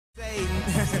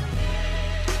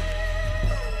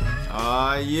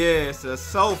Yeah, it's a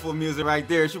soulful music right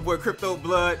there. It's your boy Crypto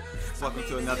Blood. Welcome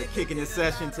to another Kicking It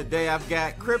session. Today I've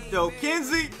got Crypto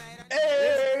Kenzie.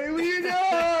 Hey, we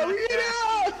know.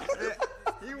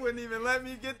 He wouldn't even let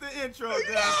me get the intro down,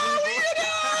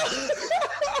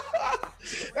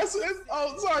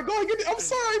 Oh, sorry. Go ahead. I'm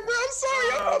sorry, bro. I'm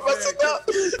sorry. I'm messing up.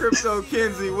 Crypto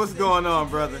Kenzie, what's going on,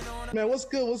 brother? Man, what's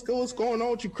good? What's going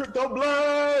on with you, Crypto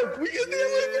Blood?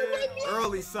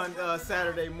 Early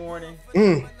Saturday morning.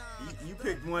 You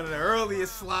picked one of the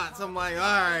earliest slots. I'm like, all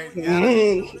right.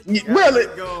 Really?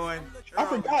 Going. I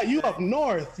forgot you up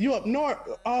north.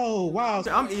 Oh wow.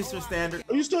 I'm Eastern Standard.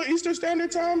 Are you still Eastern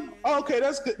Standard Time? Oh, okay,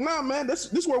 that's good. Nah, man,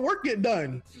 this where work get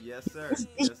done. Yes, sir.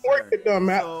 This work get done,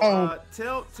 man.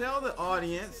 So, tell the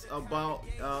audience about.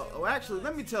 Actually,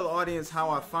 let me tell the audience how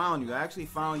I found you. I actually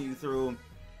found you through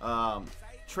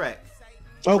Trek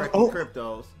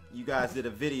Cryptos. You guys did a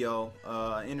video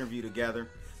interview together.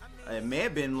 It may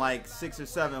have been like 6 or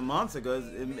 7 months ago.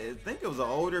 I think it was an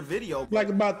older video. Like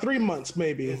about 3 months,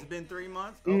 maybe. It's been 3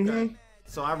 months? Okay.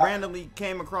 So I randomly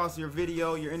came across your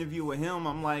video, your interview with him.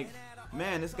 I'm like,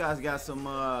 man, this guy's got some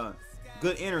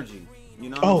good energy. You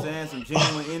know what I'm saying? Some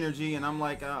genuine energy. And I'm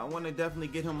like, I want to definitely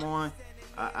get him on.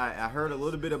 I heard a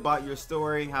little bit about your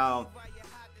story, how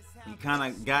you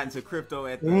kind of got into crypto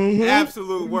at the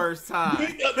absolute worst time.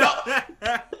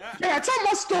 Can I tell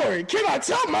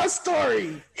my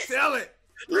story? Tell it.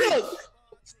 Look,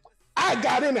 I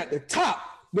got in at the top.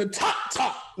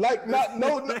 Like, no,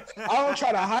 I don't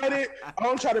try to hide it. I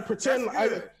don't try to pretend.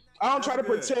 I don't try to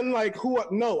pretend like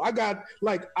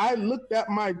I looked at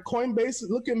my Coinbase,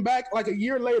 looking back like a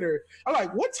year later. I'm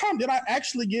like, what time did I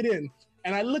actually get in?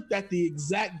 And I looked at the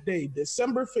exact day.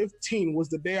 December 15 was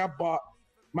the day I bought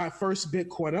my first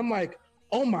Bitcoin. I'm like,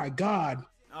 oh my God.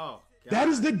 Oh, God. That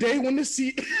is the day when the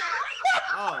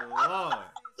Oh, Lord.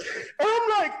 And I'm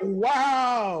like,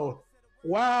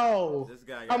 wow. This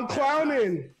guy I'm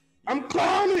clowning.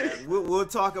 We'll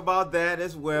talk about that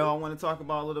as well. I want to talk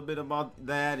about a little bit about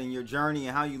that and your journey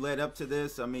and how you led up to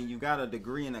this. I mean, you got a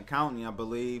degree in accounting, I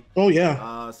believe. Oh,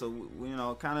 yeah. So,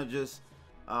 kind of just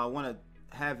want to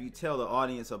have you tell the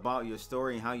audience about your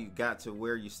story and how you got to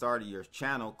where you started your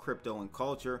channel, Crypto and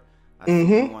Culture. I see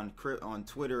you on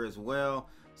Twitter as well.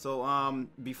 So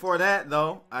before that,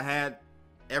 though, I had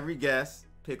every guest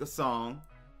pick a song.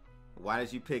 Why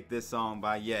did you pick this song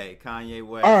by Kanye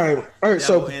West? All right. Devil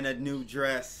So in a New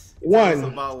Dress. One. Tell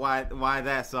us about why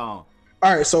that song.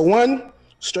 All right. So one,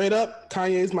 straight up,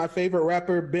 Kanye is my favorite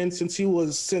rapper. Been since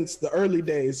the early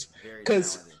days.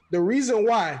 Because the reason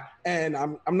why, and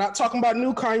I'm not talking about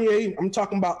new Kanye, I'm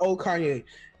talking about old Kanye.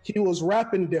 He was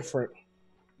rapping different.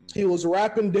 He was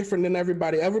rapping different than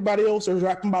everybody. Everybody else was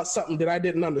rapping about something that I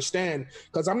didn't understand.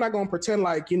 Because I'm not going to pretend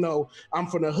like, I'm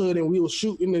from the hood and we was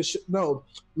shooting and shit. No,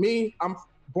 me, I'm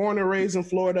born and raised in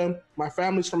Florida. My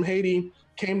family's from Haiti,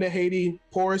 came to Haiti,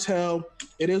 poor as hell.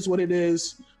 It is what it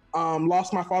is.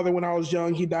 Lost my father when I was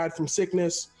young. He died from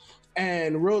sickness.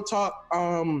 And real talk,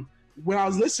 when I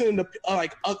was listening to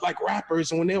like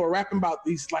rappers and when they were rapping about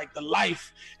these like the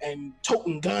life and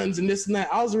toting guns and this and that,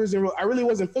 I really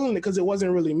wasn't feeling it because it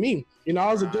wasn't really me.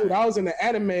 I was a dude. I was into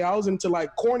anime. I was into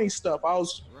like corny stuff. I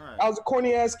was a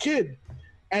corny ass kid.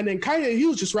 And then Kanye, he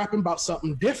was just rapping about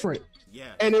something different.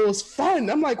 Yeah. And it was fun.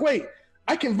 I'm like, wait,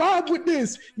 I can vibe with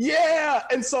this. Yeah.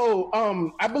 And so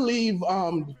I believe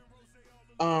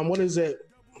what is it?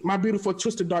 My Beautiful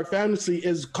Twisted Dark Fantasy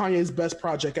is Kanye's best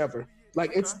project ever.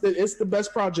 Like it's the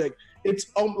best project. It's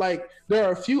like there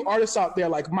are a few artists out there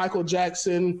like Michael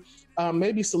Jackson,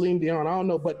 maybe Celine Dion, I don't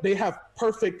know, but they have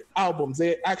perfect albums.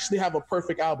 They actually have a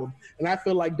perfect album, and I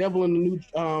feel like Devil in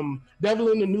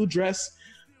the New Dress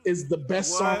is the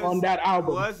best song on that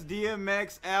album. Was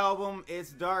DMX album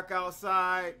It's Dark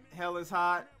Outside, Hell is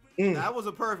Hot? That was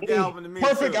a perfect album to me.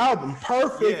 Perfect album,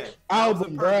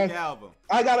 bro.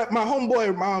 I got my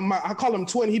homeboy, I call him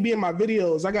Twin. He be in my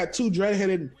videos. I got two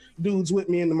dreadheaded dudes with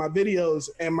me in my videos,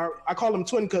 and I call him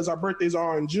Twin because our birthdays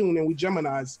are in June and we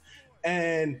Geminis.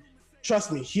 And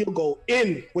trust me, he'll go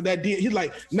in with that. He's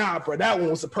like, nah, bro, that one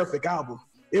was the perfect album.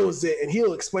 It was it, and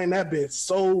he'll explain that bit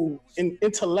so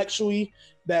intellectually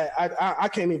that I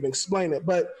can't even explain it.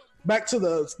 But back to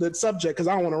the subject, because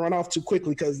I don't want to run off too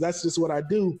quickly because that's just what I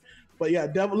do. But yeah,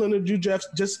 Devil in the New Dress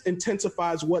just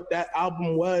intensifies what that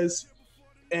album was.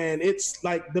 And it's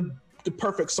like the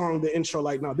perfect song, the intro.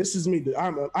 Like, no, this is me.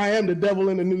 I am the devil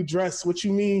in the new dress. What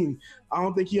you mean? I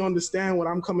don't think you understand what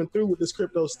I'm coming through with this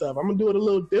crypto stuff. I'm going to do it a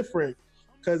little different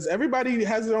because everybody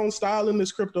has their own style in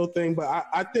this crypto thing. But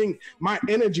I think my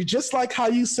energy, just like how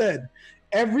you said,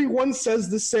 everyone says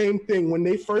the same thing when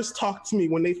they first talk to me,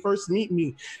 when they first meet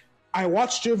me. I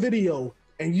watched your video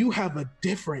and you have a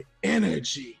different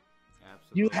energy.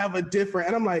 Absolutely. You have a different,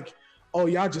 and I'm like, oh,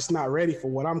 y'all just not ready for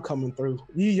what I'm coming through.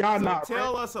 Y'all so not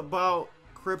tell ready. Us about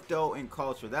crypto and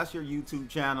culture. That's your YouTube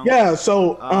channel. Yeah.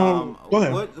 So go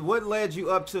ahead. What led you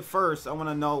up to first? I want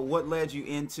to know what led you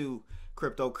into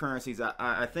cryptocurrencies.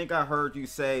 I think I heard you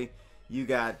say you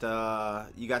got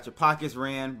your pockets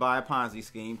ran by a Ponzi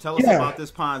scheme. Tell us about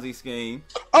this Ponzi scheme.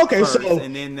 Okay, first, so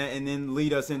and then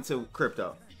lead us into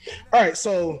crypto. All right,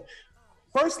 so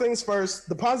first things first,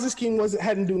 the Ponzi scheme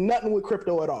hadn't do nothing with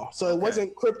crypto at all. So it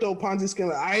wasn't crypto Ponzi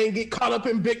scheme. I ain't get caught up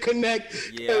in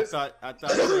BitConnect. Yeah, I thought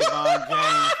Trayvon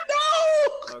James.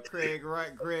 No. Greg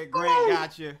Grant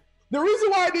got you. The reason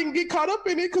why I didn't get caught up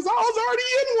in it because I was already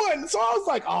in one. So I was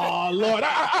like, oh Lord,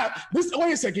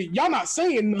 wait a second, y'all not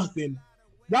saying nothing.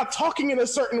 Y'all talking in a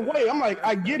certain way. I'm like,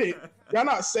 I get it. Y'all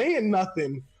not saying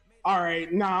nothing. All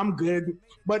right, nah, I'm good.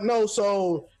 But no,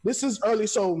 so this is early.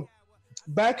 So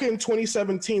back in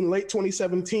 2017, late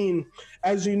 2017,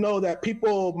 as you know, that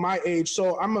people my age,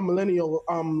 so I'm a millennial,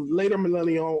 later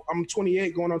millennial, I'm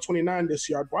 28 going on 29 this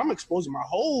year. Bro, I'm exposing my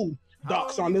whole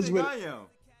docs on this video.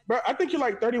 Bro, I think you're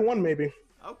like 31 maybe.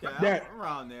 Okay, I'm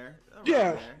around there.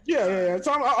 Yeah.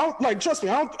 So I'm like, trust me,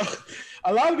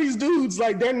 a lot of these dudes,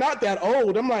 like, they're not that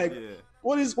old. I'm like,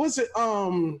 what's it?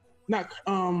 Not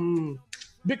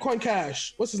Bitcoin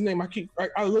Cash. What's his name?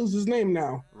 I lose his name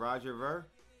now. Roger Ver.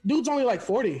 Dude's only like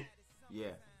 40.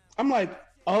 Yeah. I'm like,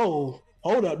 oh,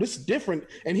 hold up, this is different.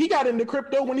 And he got into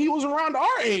crypto when he was around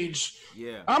our age.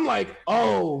 Yeah. I'm like,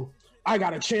 oh, I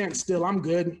got a chance still. I'm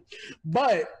good.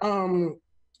 But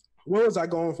where was I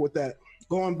going with that?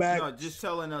 Going back. No, just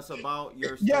telling us about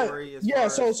your story.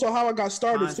 So how I got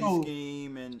started. Ponzi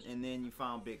scheme, and then you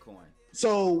found Bitcoin.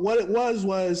 So what it was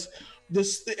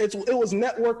this. It was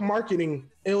network marketing.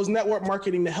 It was network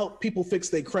marketing to help people fix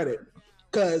their credit.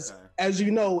 Because as you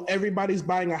know, everybody's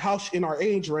buying a house in our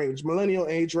age range, millennial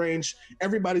age range.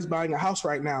 Everybody's buying a house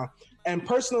right now. And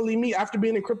personally, me, after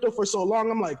being in crypto for so long,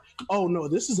 I'm like, oh no,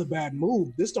 this is a bad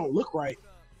move. This don't look right.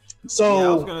 So yeah,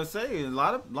 I was gonna say a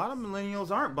lot of millennials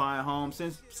aren't buying homes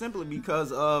simply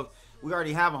because of we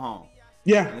already have a home.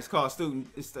 Yeah, and it's called student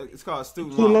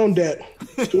loan debt.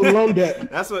 Student loan debt.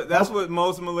 That's what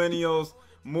most millennials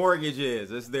mortgage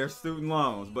is. It's their student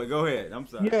loans. But go ahead. I'm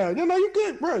sorry. Yeah, no, you're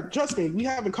good, bro. Trust me, we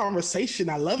have a conversation.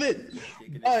 I love it.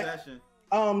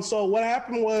 So what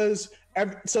happened was,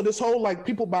 so this whole like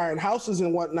people buying houses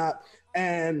and whatnot,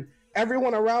 and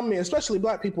everyone around me, especially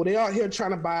black people, they out here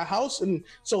trying to buy a house, and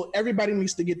so everybody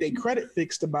needs to get their credit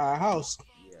fixed to buy a house.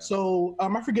 Yeah. So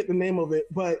I forget the name of it,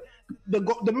 but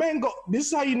the main goal, this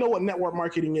is how you know what network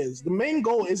marketing is. The main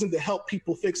goal isn't to help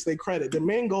people fix their credit. The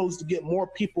main goal is to get more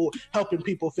people helping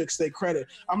people fix their credit.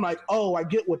 I'm like, oh, I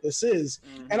get what this is.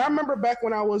 Mm-hmm. And I remember back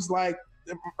when I was like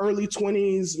early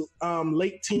 20s,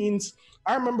 late teens,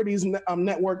 I remember these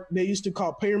network, they used to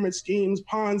call pyramid schemes,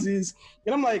 Ponzi's.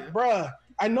 And I'm like, bruh,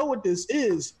 I know what this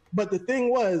is, but the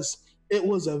thing was, it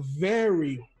was a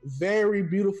very, very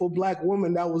beautiful black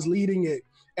woman that was leading it.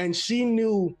 And she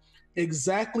knew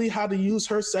exactly how to use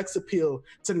her sex appeal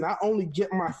to not only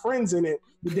get my friends in it,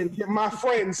 but then get my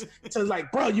friends to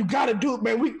like, bro, you gotta do it,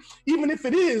 man. Even if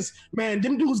it is, man,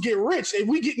 them dudes get rich. If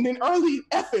we getting in early,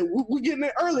 we getting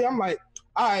in early. I'm like,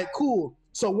 all right, cool.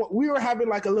 So we were having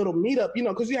like a little meetup, you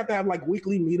know, because you have to have like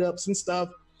weekly meetups and stuff.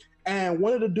 And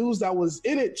one of the dudes that was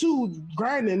in it too,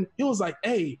 grinding, he was like,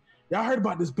 hey, y'all heard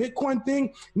about this Bitcoin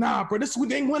thing? Nah, bro, this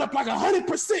thing went up like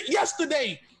 100%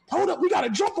 yesterday. Hold up, we got to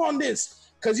jump on this.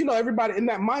 Because, you know, everybody in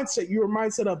that mindset, your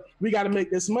mindset of we got to make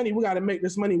this money. We got to make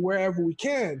this money wherever we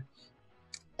can.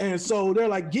 And so they're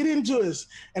like, get into this.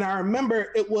 And I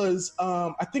remember it was,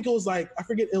 I think it was like, I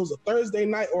forget, it was a Thursday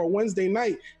night or a Wednesday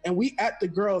night. And we at the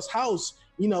girl's house,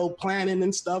 you know, planning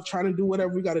and stuff, trying to do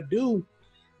whatever we got to do.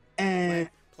 And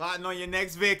plotting on your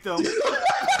next victim.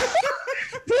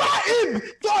 Plotting.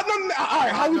 All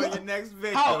right,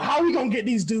 how we gonna get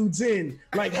these dudes in?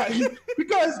 Like,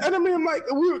 because and I mean, like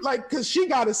we were like, cause she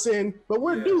got us in, but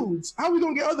we're dudes. How we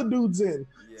gonna get other dudes in?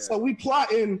 Yeah. So we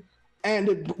plotting, and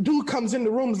the dude comes in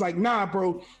the room, is like, nah,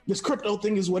 bro, this crypto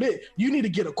thing is what it. You need to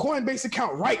get a Coinbase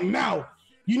account right now.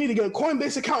 You need to get a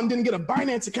Coinbase account and then get a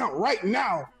Binance account right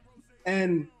now.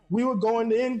 And we were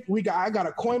going in. I got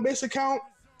a Coinbase account.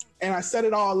 And I set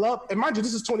it all up. And mind you,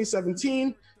 this is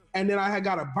 2017. And then I had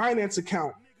got a Binance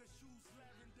account.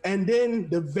 And then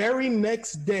the very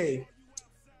next day,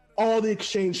 all the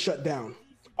exchange shut down.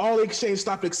 All the exchange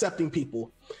stopped accepting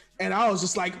people. And I was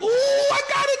just like, ooh, I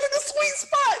got into the sweet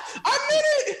spot. I'm in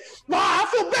it. Wow, I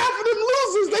feel bad for them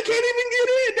losers. They can't even get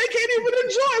in. They can't even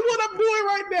enjoy what I'm doing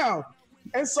right now.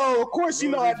 And so, of course, you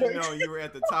know, you were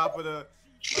at the top of the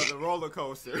the roller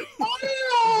coaster.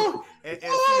 Oh, and to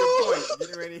your point,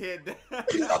 getting ready to hit that.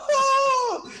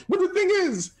 But the thing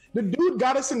is, the dude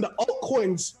got us into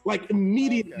altcoins like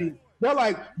immediately. Okay. They're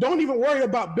like, don't even worry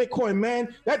about Bitcoin,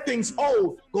 man. That thing's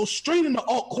old. Go straight into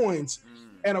altcoins.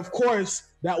 And of course,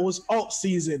 that was alt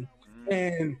season.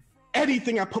 And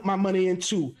anything I put my money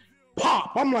into,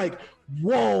 pop. I'm like,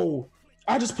 whoa.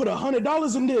 I just put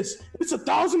 $100 in this. It's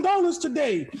 $1,000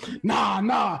 today.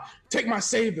 Nah. Take my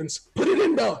savings. Put it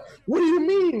in there. What do you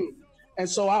mean? And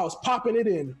so I was popping it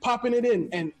in,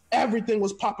 and everything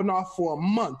was popping off for a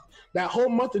month. That whole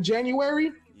month of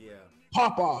January,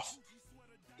 pop off.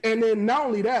 And then not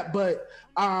only that, but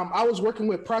I was working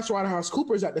with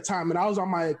PricewaterhouseCoopers at the time, and I was on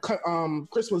my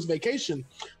Christmas vacation.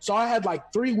 So I had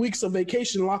like 3 weeks of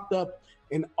vacation locked up,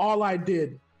 and all I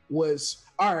did was,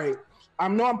 all right, I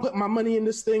know I'm putting my money in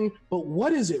this thing, but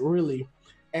what is it really?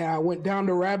 And I went down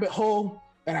the rabbit hole,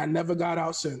 and I never got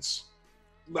out since.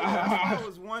 I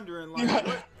was wondering, like,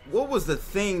 what was the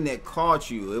thing that caught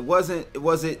you? Was it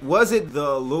the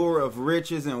allure of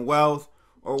riches and wealth,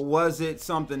 or was it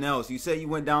something else? You say you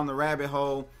went down the rabbit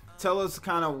hole. Tell us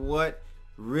kind of what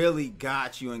really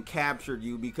got you and captured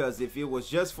you, because if it was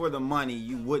just for the money,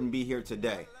 you wouldn't be here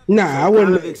today. Nah, so I wouldn't.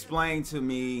 Kind of explain to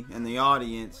me and the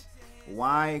audience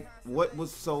what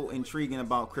was so intriguing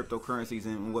about cryptocurrencies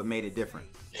and what made it different.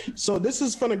 So this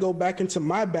is going to go back into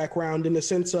my background in the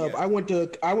sense of I went to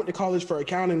college for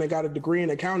accounting. I got a degree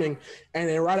in accounting, and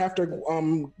then right after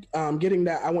getting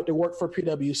that, I went to work for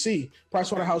PwC.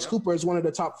 PricewaterhouseCoopers is one of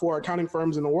the top 4 accounting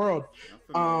firms in the world.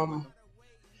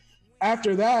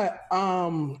 After that,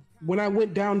 when I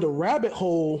went down the rabbit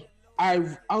hole,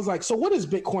 I was like, so what is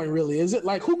Bitcoin really? Is it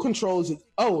like, who controls it?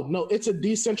 Oh, no, it's a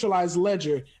decentralized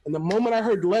ledger. And the moment I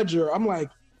heard ledger, I'm like,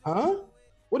 huh?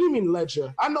 What do you mean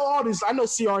ledger? I know all these, I know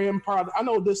CRM product, I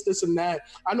know this and that.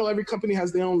 I know every company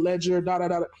has their own ledger,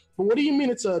 But what do you mean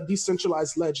it's a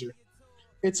decentralized ledger?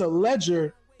 It's a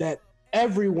ledger that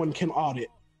everyone can audit.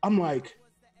 I'm like,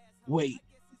 wait,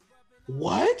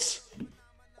 what?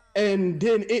 And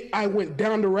then I went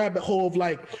down the rabbit hole of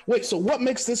like, wait, so what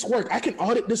makes this work? I can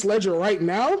audit this ledger right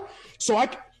now. So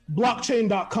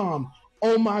blockchain.com.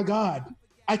 Oh my God.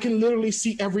 I can literally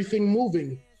see everything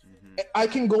moving. I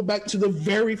can go back to the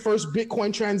very first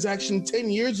Bitcoin transaction 10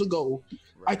 years ago.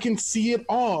 I can see it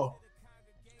all.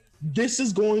 This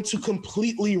is going to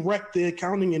completely wreck the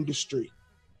accounting industry.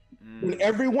 When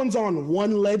everyone's on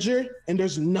one ledger and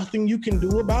there's nothing you can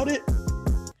do about it,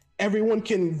 everyone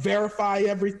can verify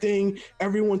everything.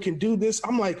 Everyone can do this.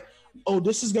 I'm like, oh,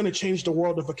 this is going to change the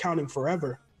world of accounting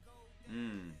forever.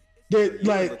 You're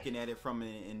looking at it from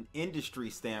an industry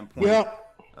standpoint. Yeah.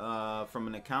 From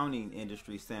an accounting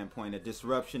industry standpoint, a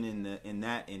disruption in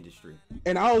that industry.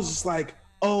 And I was just like,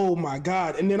 oh my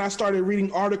God. And then I started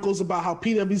reading articles about how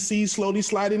PwC is slowly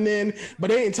sliding in, but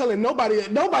they ain't telling nobody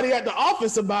at the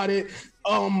office about it.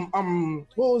 What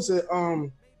was it?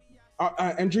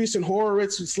 Andreessen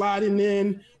Horowitz sliding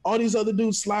in, all these other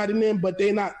dudes sliding in, but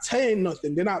they're not saying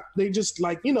nothing. They just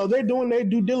like, they're doing their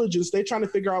due diligence. They're trying to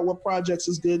figure out what projects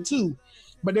is good too,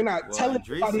 but they're not telling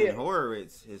anybody. Andreessen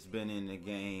Horowitz has been in the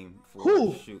game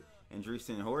for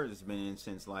Andreessen Horowitz has been in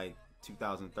since like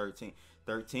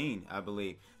 2013, I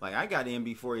believe. Like I got in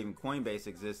before even Coinbase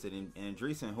existed, and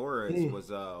Andreessen Horowitz was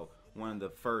one of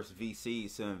the first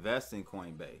VCs to invest in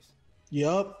Coinbase.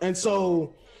 Yep, and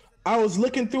so I was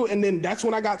looking through, and then that's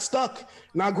when I got stuck.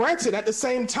 Now, granted, at the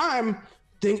same time,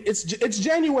 it's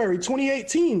January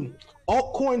 2018.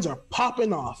 Altcoins are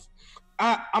popping off.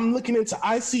 I'm looking into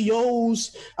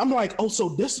ICOs. I'm like, oh, so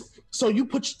this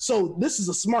is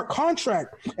a smart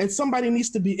contract, and somebody needs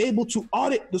to be able to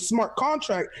audit the smart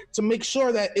contract to make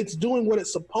sure that it's doing what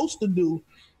it's supposed to do.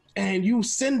 And you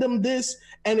send them this,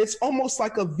 and it's almost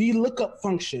like a VLOOKUP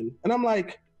function. And I'm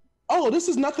like, oh, this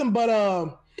is nothing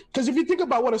but because if you think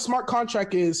about what a smart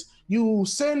contract is, you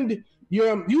send them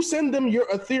your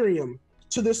Ethereum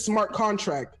to this smart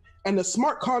contract, and the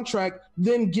smart contract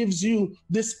then gives you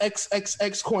this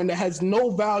XXX coin that has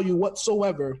no value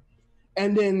whatsoever.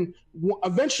 And then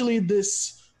eventually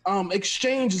this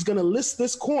exchange is going to list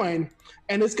this coin,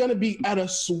 and it's going to be at a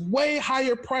way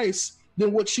higher price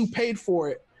than what you paid for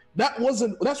it.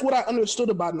 That's what I understood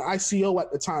about an ICO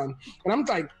at the time. And I'm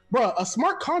like, bro, a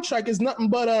smart contract is nothing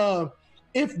but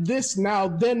if this now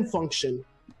then function.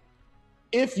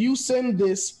 If you send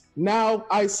this, now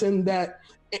I send that,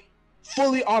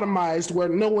 fully automized where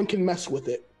no one can mess with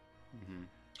it. Mm-hmm.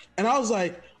 And I was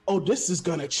like, oh, this is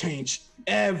gonna change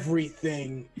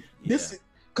everything. Yeah.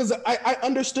 Because I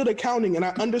understood accounting and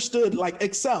I understood like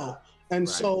Excel. And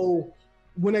so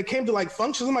when it came to like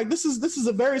functions, I'm like, this is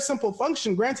a very simple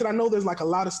function. Granted, I know there's like a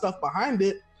lot of stuff behind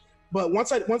it, But once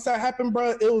that happened,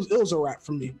 bro, it was a wrap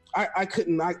for me. I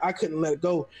couldn't let it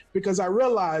go because I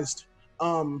realized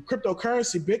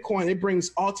cryptocurrency, Bitcoin, it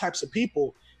brings all types of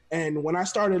people. And when I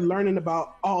started learning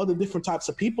about all the different types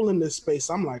of people in this space,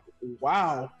 I'm like,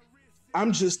 wow,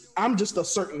 I'm just a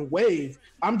certain wave.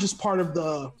 I'm just part of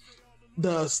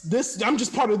I'm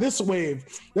just part of this wave.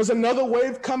 There's another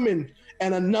wave coming,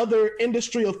 and another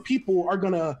industry of people are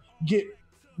gonna get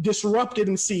disrupted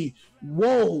and see,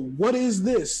 whoa, what is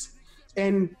this?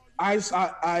 And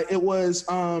it was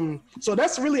so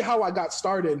that's really how I got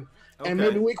started. Okay. And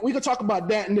maybe we could talk about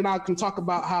that, and then I can talk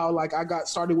about how like I got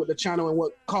started with the channel and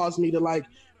what caused me to like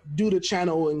do the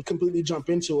channel and completely jump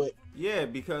into it. Yeah,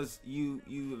 because you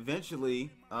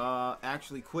eventually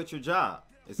actually quit your job.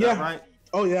 Is that right?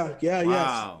 Oh yeah,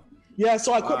 wow. Yeah,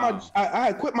 so I quit I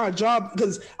had quit my job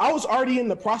because I was already in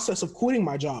the process of quitting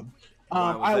my job.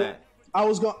 Why was that? I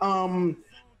was going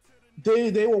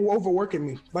they were overworking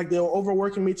me. Like they were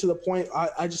overworking me to the point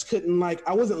I just couldn't, like,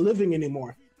 I wasn't living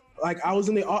anymore. Like I was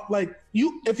in the like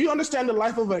if you understand the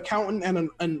life of an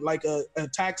accountant and like a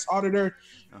tax auditor,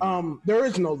 there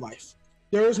is no life.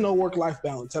 There is no work-life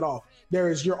balance at all.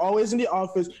 You're always in the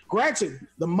office. Granted,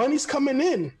 the money's coming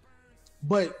in,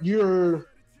 but there's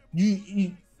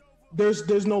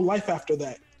no life after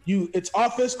that. It's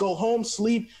office, go home,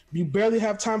 sleep. You barely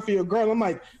have time for your girl. I'm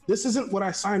like, this isn't what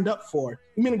I signed up for.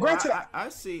 I mean, granted, I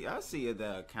see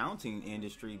the accounting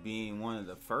industry being one of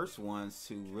the first ones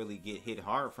to really get hit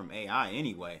hard from AI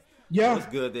anyway. Yeah, so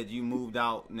it's good that you moved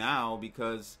out now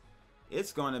because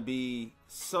it's going to be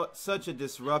such a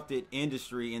disrupted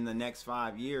industry in the next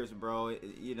 5 years, bro.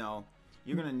 You know,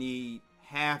 you're going to need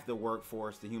half the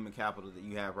workforce, the human capital that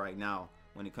you have right now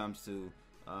when it comes to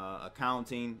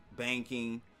accounting,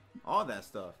 banking, all that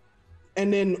stuff.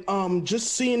 And then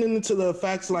just seeing into the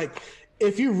facts, like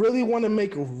if you really want to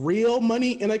make real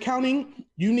money in accounting,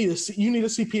 you need a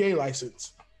CPA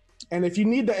license. And if you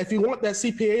want that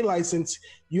CPA license,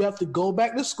 you have to go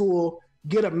back to school,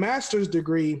 get a master's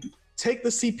degree, take the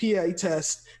CPA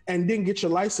test, and then get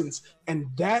your license. And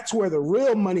that's where the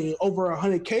real money over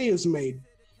 100K is made.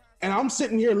 And I'm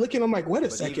sitting here looking, I'm like, wait a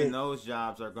second. Even those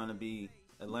jobs are going to be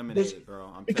eliminated,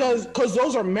 bro. Because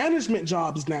those are management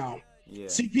jobs now. Yeah.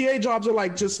 CPA jobs are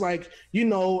like just like, you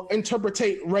know,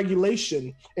 interpretate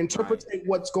regulation, interpretate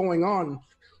what's going on.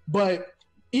 But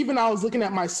even I was looking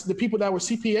at the people that were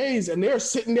CPAs, and they're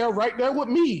sitting there right there with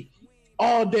me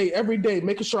all day, every day,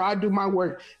 making sure I do my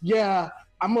work. Yeah,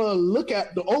 I'm gonna look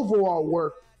at the overall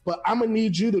work, but I'm gonna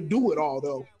need you to do it all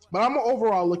though. But I'm gonna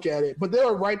overall look at it. But they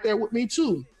were right there with me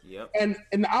too. Yep.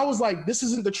 And I was like, this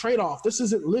isn't the trade-off. This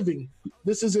isn't living.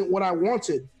 This isn't what I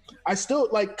wanted. I still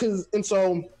like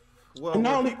what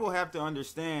people have to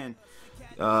understand,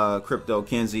 Crypto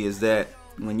Kenzie, is that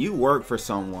when you work for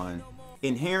someone,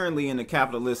 inherently in a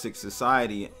capitalistic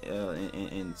society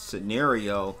in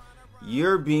scenario,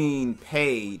 you're being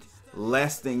paid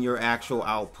less than your actual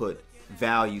output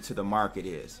value to the market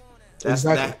is.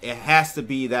 Exactly. It has to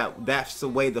be that's the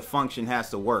way the function has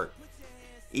to work.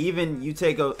 Even you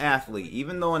take an athlete,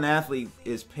 even though an athlete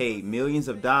is paid millions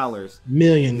of dollars,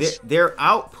 their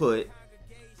output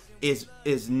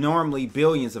is normally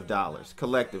billions of dollars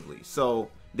collectively. So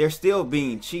they're still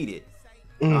being cheated.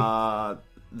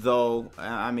 Though,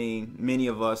 I mean, many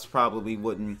of us probably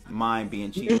wouldn't mind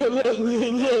being cheated. At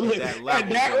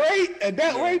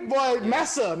that rate, boy,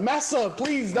 Massa,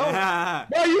 please don't.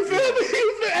 Boy, you feel me?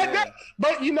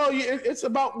 But you know, it's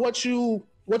about what your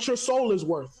soul is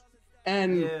worth.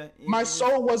 And my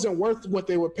soul wasn't worth what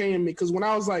they were paying me, because when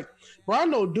I was like, bro, I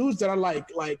know dudes that are like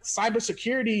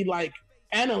cybersecurity like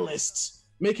analysts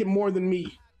making more than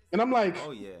me, and I'm like,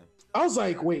 oh yeah. I was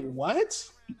like, wait, what?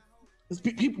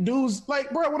 People, dudes,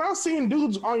 like, bro, when I was seeing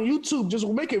dudes on YouTube just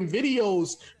making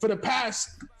videos for the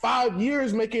past 5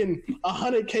 years, making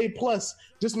 100K plus,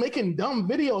 just making dumb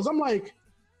videos, I'm like,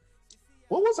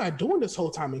 what was I doing this whole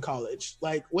time in college?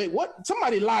 Like, wait, what?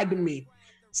 Somebody lied to me.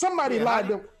 Somebody lied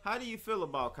to. How do you feel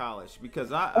about college?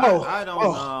 Because I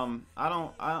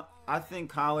think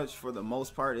college for the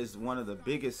most part is one of the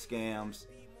biggest scams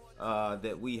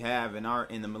that we have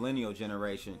in the millennial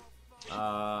generation.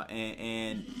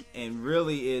 And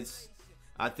really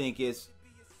I think it's,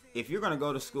 if you're going to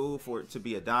go to school to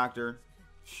be a doctor,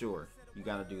 sure, you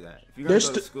got to do that. If you're going to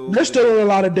go to school, they're still in a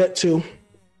lot of debt too.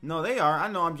 No, they are. I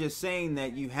know. I'm just saying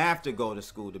that you have to go to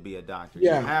school to be a doctor.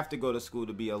 Yeah. You have to go to school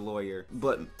to be a lawyer.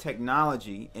 But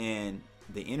technology and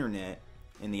the internet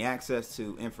and the access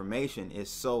to information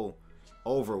is so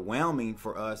overwhelming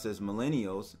for us as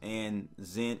millennials and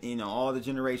all the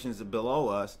generations below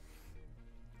us,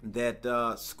 that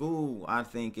school, I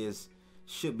think,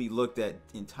 should be looked at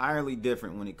entirely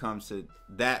different when it comes to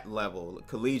that level,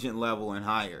 collegiate level and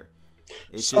higher.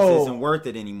 It just isn't worth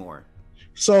it anymore.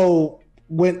 So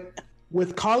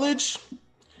with college,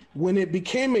 when it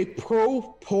became a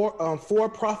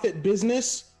for-profit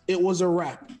business, it was a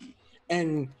wrap.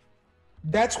 And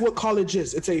that's what college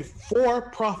is. It's a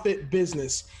for-profit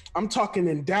business. I'm talking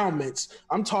endowments.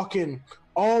 I'm talking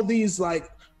all these like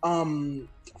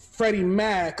Freddie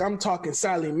Mac. I'm talking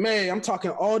Sally Mae. I'm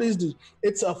talking all these dudes.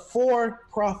 It's a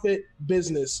for-profit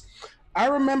business. I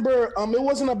remember it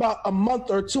wasn't about a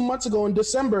month or 2 months ago in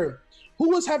December. Who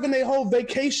was having a whole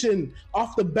vacation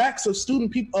off the backs of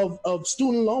student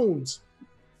loans?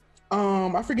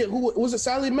 I forget who was it.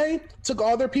 Sally Mae took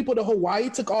all their people to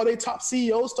Hawaii, took all their top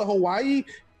CEOs to Hawaii,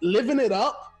 living it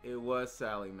up. It was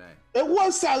Sally Mae. It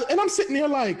was Sally, and I'm sitting there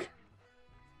like,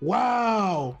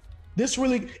 wow, this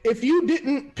really. If you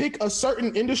didn't pick a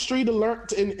certain industry to learn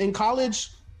in college,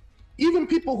 even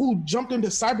people who jumped into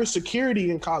cybersecurity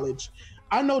in college,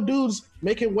 I know dudes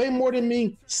making way more than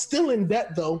me, still in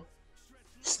debt though.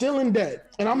 Still in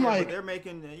debt, and I'm like, they're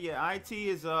making IT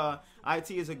is a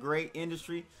great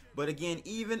industry, but again,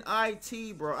 even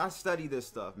IT, bro, I study this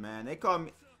stuff, man. They call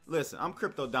me. Listen, I'm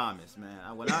Cryptodamus,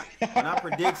 man. When I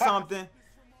predict something,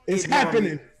 it's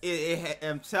happening.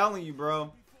 I'm telling you,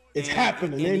 bro, it's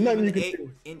happening. Ain't nothing you can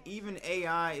do. And even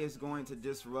AI is going to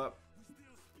disrupt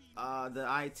the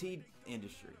IT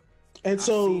industry, and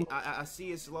so I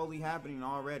see it slowly happening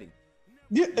already.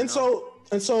 Yeah, and so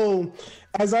as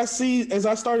I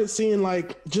started seeing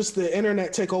like just the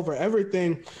internet take over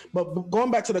everything, but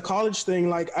going back to the college thing,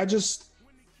 like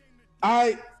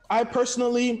I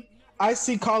personally, I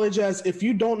see college as, if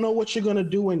you don't know what you're gonna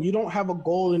do and you don't have a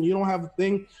goal and you don't have a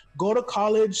thing, go to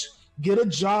college, get a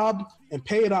job, and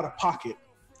pay it out of pocket.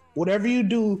 Whatever you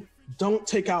do, don't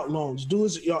take out loans. Do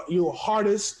your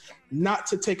hardest not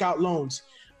to take out loans.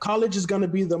 College is going to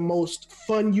be the most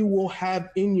fun you will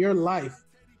have in your life,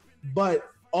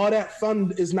 but all that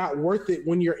fun is not worth it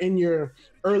when you're in your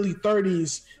early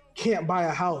 30s, can't buy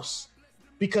a house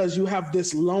because you have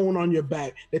this loan on your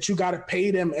back that you got to pay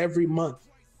them every month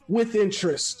with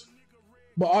interest.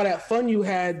 But all that fun you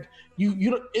had,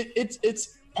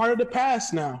 it's part of the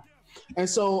past now. And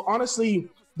so honestly,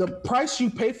 the price you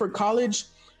pay for college,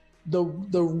 the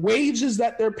wages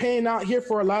that they're paying out here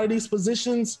for a lot of these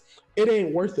positions, it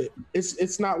ain't worth it.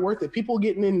 It's not worth it. People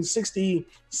getting in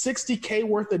 60K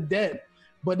worth of debt,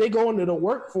 but they go into the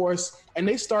workforce and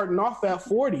they starting off at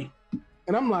 40.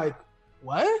 And I'm like,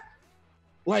 what?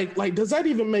 Like, does that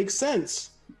even make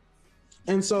sense?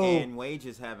 And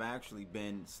wages have actually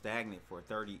been stagnant for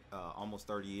almost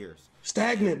 30 years.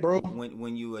 Stagnant, bro.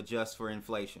 When you adjust for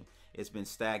inflation, it's been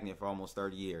stagnant for almost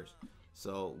 30 years.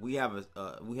 So we have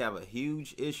a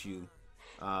huge issue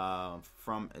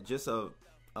from just a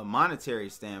monetary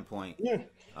standpoint. Yeah.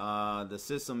 The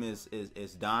system is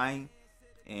dying,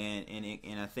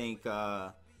 and I think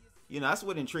that's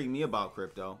what intrigued me about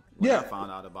crypto when I found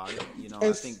out about it.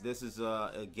 I think this is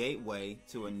a gateway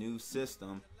to a new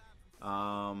system,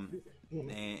 and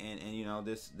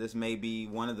this may be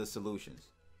one of the solutions.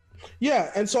 Yeah,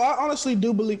 and so I honestly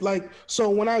do believe, so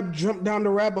when I jumped down the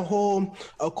rabbit hole,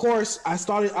 of course, I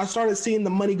started seeing the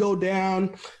money go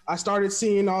down. I started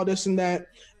seeing all this and that,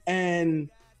 and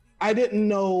I didn't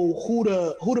know who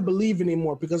to believe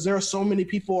anymore, because there are so many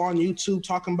people on YouTube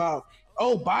talking about,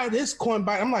 oh, buy this coin,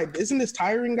 buy. I'm like, isn't this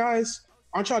tiring, guys?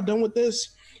 Aren't y'all done with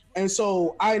this? And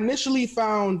so I initially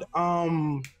found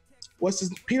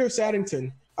Peter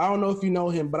Saddington. I don't know if you know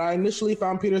him, but I initially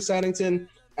found Peter Saddington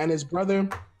and his brother.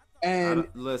 And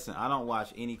listen, I don't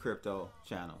watch any crypto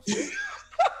channels.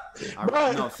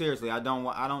 No, seriously, I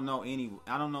don't know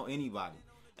anybody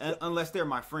unless they're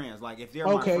my friends. Like, if they're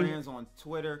my friends on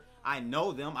Twitter, I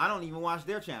know them. I don't even watch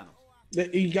their channels.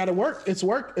 You got to work. It's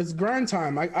work. It's grind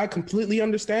time. I completely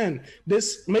understand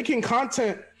this. Making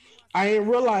content, I ain't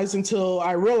realized until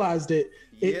I realized it.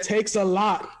 It takes a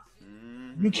lot.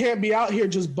 Mm-hmm. You can't be out here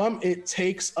just It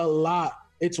takes a lot.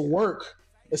 It's work.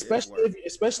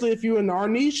 Especially if you're in our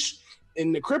niche,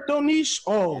 in the crypto niche.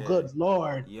 Oh, good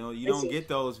Lord! You don't get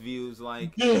those views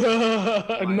like no.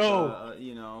 I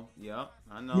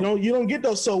know. You don't get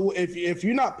those. So if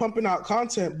you're not pumping out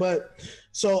content,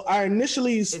 so I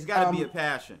initially, it's got to be a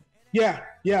passion. Yeah,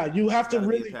 you have to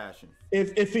really. Be a passion.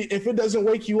 If it doesn't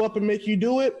wake you up and make you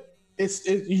do it,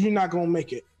 you're not gonna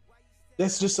make it.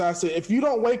 That's just how I say. If you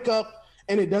don't wake up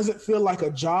and it doesn't feel like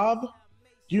a job,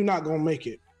 you're not gonna make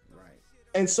it.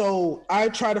 And so I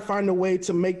try to find a way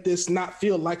to make this not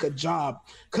feel like a job,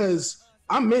 because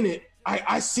I'm in it.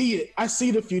 I see it. I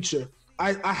see the future.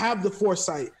 I have the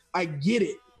foresight. I get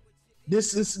it.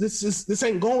 This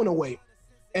ain't going away.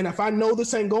 And if I know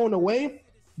this ain't going away,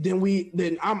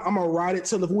 then I'm gonna ride it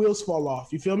till the wheels fall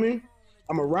off. You feel me?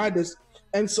 I'm gonna ride this.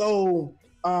 And so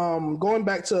going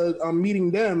back to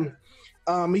meeting them,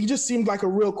 he just seemed like a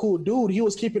real cool dude. He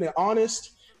was keeping it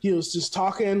honest. He was just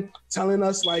talking, telling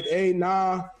us like, hey,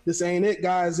 nah, this ain't it,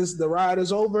 guys. The ride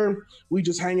is over. We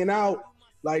just hanging out,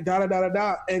 like da da da da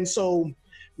da. And so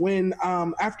when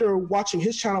after watching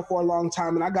his channel for a long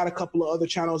time, and I got a couple of other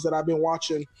channels that I've been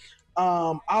watching,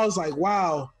 I was like,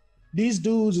 wow, these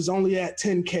dudes is only at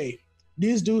 10K.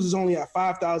 These dudes is only at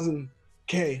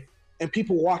 5,000K, and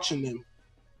people watching them.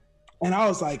 And I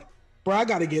was like, bro, I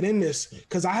got to get in this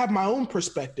because I have my own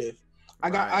perspective. I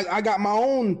got my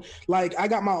own, like, I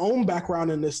got my own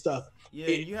background in this stuff. Yeah,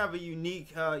 you have a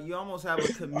unique, you almost have a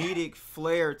comedic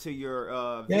flair to your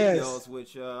videos,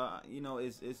 which you know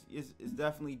is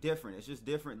definitely different. It's just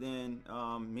different than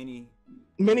many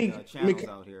channels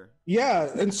out here. Yeah,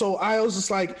 and so I was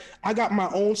just like, I got my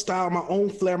own style, my own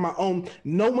flair, my own.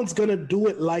 No one's gonna do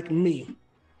it like me.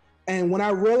 And when I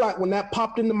realized, when that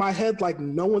popped into my head, like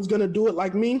no one's gonna do it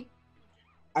like me,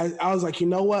 I was like, you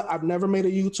know what? I've never made a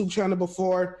YouTube channel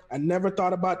before. I never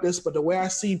thought about this, but the way I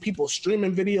see people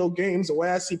streaming video games, the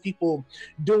way I see people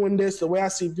doing this, the way I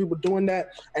see people doing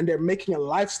that, and they're making a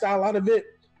lifestyle out of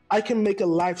it, I can make a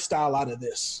lifestyle out of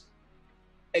this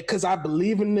because I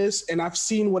believe in this, and I've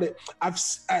seen what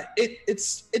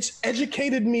it's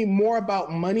educated me more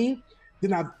about money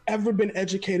than I've ever been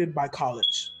educated by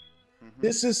college. Mm-hmm.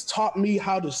 This has taught me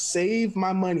how to save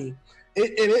my money.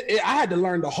 I had to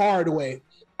learn the hard way.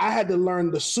 I had to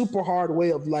learn the super hard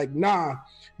way of like, nah,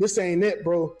 this ain't it,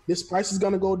 bro. This price is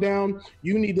going to go down.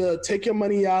 You need to take your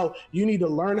money out. You need to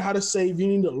learn how to save. You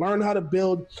need to learn how to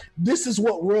build. This is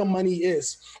what real money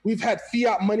is. We've had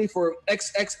fiat money for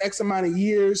X amount of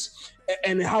years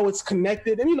and how it's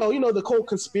connected. And, you know, the whole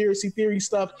conspiracy theory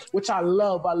stuff, which I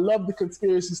love. I love the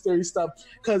conspiracy theory stuff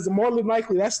because more than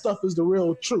likely that stuff is the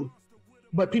real truth.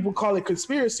 But people call it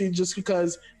conspiracy just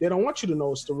because they don't want you to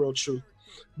know it's the real truth.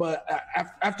 But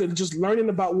after just learning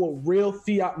about what real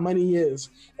fiat money is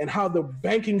and how the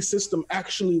banking system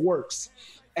actually works,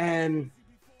 and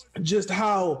just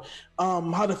how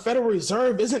the Federal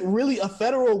Reserve isn't really a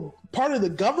federal part of the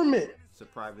government. It's a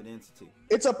private entity.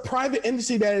 It's a private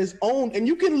entity that is owned, and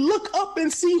you can look up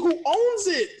and see who owns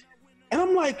it. And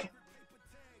I'm like,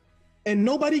 and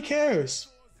nobody cares.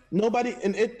 Nobody,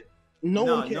 and it. No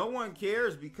one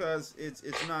cares because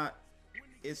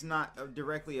it's not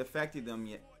directly affecting them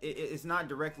yet. It's not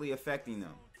directly affecting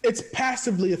them. It's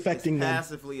passively affecting them.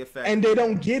 Passively affecting. And they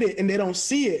don't get it and they don't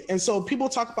see it. And so people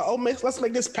talk about, oh, let's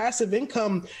make this passive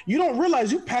income. You don't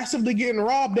realize you're passively getting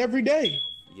robbed every day.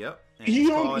 Yep. And it's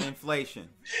called inflation.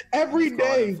 Every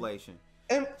day. Inflation.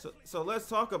 And so let's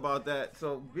talk about that.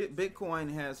 So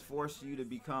Bitcoin has forced you to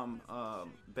become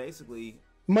basically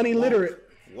money literate.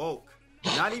 Woke.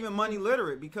 Not even money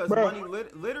literate, because money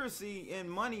literacy in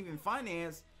money and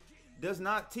finance does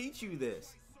not teach you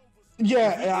this.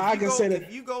 Yeah, I can say that.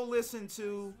 If you go listen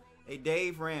to a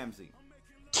Dave Ramsey,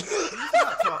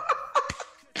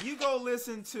 you go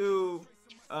listen to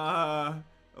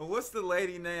what's the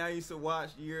lady name I used to watch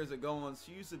years ago?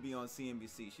 She used to be on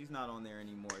CNBC. She's not on there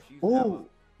anymore. She used to have an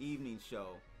evening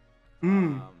show.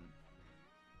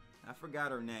 I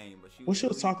forgot her name, but what she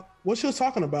was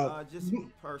talking about? Just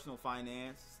personal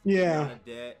finance. Yeah.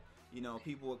 Debt. You know,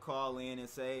 people would call in and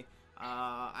say,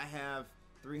 "I have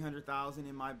 $300,000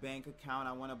 in my bank account.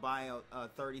 I want to buy a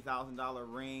 $30,000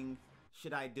 ring.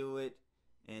 Should I do it?"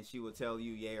 And she would tell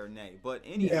you yay or nay. But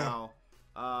anyhow,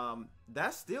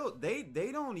 that's still they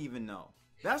don't even know.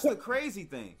 That's the crazy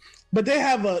thing. But they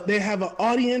have an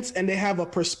audience and they have a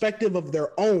perspective of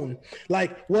their own.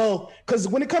 Like, well, because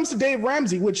when it comes to Dave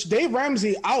Ramsey,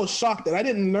 I was shocked that I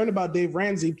didn't learn about Dave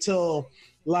Ramsey till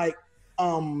like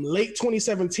late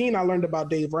 2017. I learned about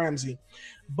Dave Ramsey.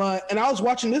 And I was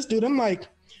watching this dude. I'm like,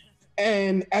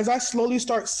 and as I slowly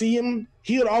start seeing,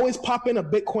 he would always pop in a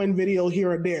Bitcoin video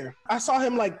here and there. I saw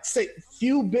him like say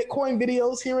few Bitcoin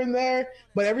videos here and there,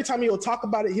 but every time he would talk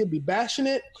about it, he'd be bashing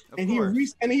it. And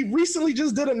he recently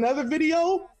just did another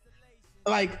video,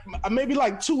 like maybe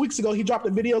like 2 weeks ago. He dropped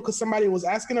a video because somebody was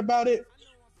asking about it,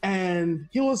 and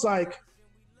he was like,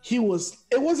 it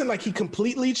wasn't like he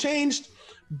completely changed,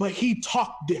 but he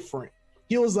talked different.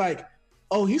 He was like,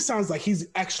 oh, he sounds like he's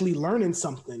actually learning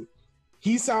something.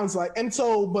 He sounds like, and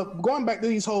so, but going back to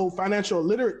these whole financial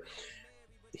literate,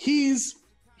 he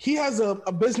has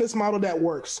a business model that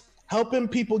works, helping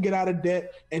people get out of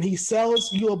debt, and he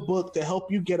sells you a book to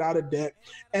help you get out of debt.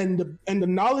 And the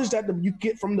knowledge that you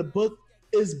get from the book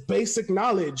is basic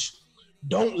knowledge.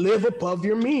 Don't live above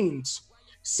your means.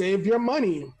 Save your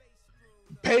money.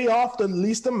 Pay off the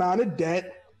least amount of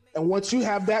debt. And once you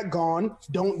have that gone,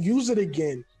 don't use it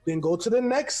again. Then go to the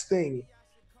next thing.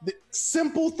 The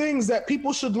simple things that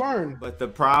people should learn. But the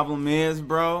problem is,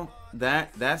 bro,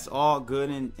 that's all good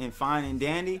and fine and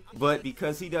dandy. But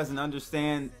because he doesn't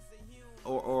understand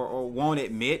or won't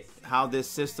admit how this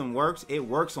system works, it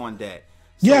works on debt.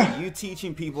 So yeah. You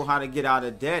teaching people how to get out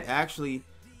of debt actually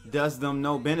does them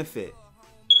no benefit.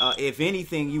 If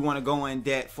anything, you want to go in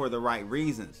debt for the right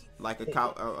reasons. Like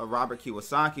a Robert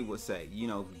Kiyosaki would say, you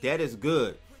know, debt is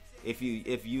good if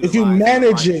you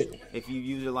manage it. If you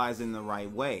utilize it in the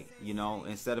right way, you know,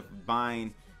 instead of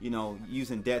buying, you know,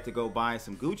 using debt to go buy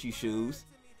some Gucci shoes,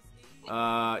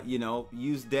 you know,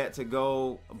 use debt to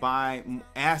go buy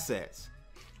assets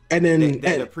and then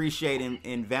that appreciate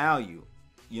in value.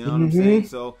 You know what I'm saying?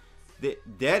 So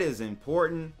debt is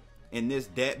important in this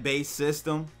debt-based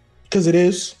system. Because it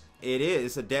is. It is.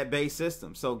 It's a debt-based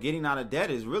system. So getting out of debt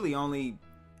is really only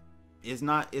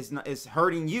it's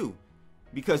hurting you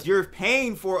because you're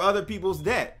paying for other people's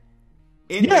debt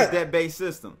in this debt-based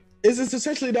system. It's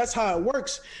essentially that's how it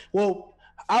works. Well,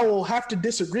 I will have to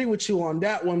disagree with you on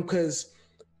that one because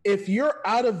if you're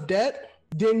out of debt,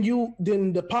 then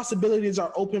the possibilities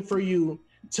are open for you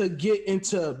to get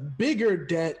into bigger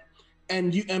debt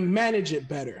and manage it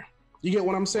better. You get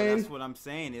what I'm saying? Well, that's what I'm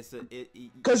saying.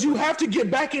 Because you have to get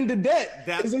back into debt.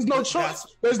 There's no choice.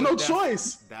 There's no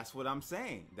choice. That's what I'm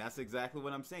saying. That's exactly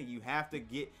what I'm saying. You have to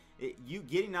get you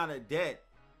getting out of debt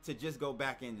to just go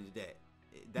back into debt.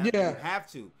 You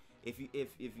have to. If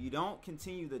you don't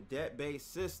continue the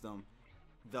debt-based system,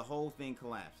 the whole thing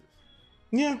collapses.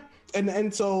 Yeah,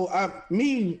 and so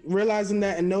me realizing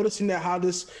that and noticing that how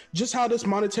this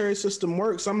monetary system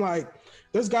works, I'm like,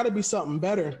 there's got to be something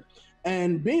better.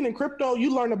 And being in crypto,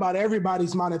 you learn about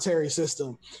everybody's monetary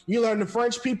system. You learn the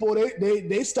French people,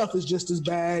 they stuff is just as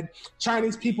bad.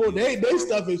 Chinese people, they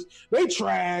stuff is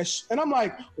trash. And I'm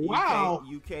like, wow.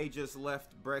 UK just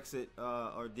left Brexit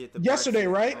or did the yesterday,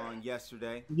 Brexit right? On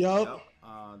yesterday. Yep.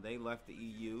 They left the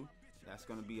EU. That's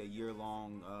going to be a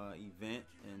year-long event,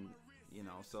 and you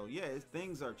know, so yeah,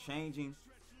 things are changing,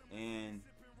 and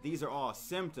these are all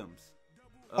symptoms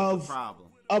of the problem.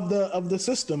 Of the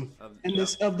system of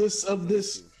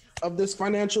this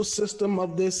financial system,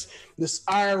 of this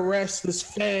IRS, this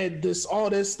Fed, this all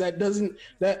this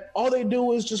that all they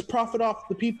do is just profit off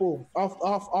the people, off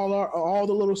all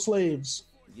the little slaves.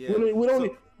 Yeah. We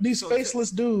don't these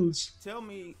faceless dudes. Tell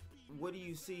me, what do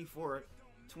you see for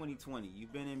 2020?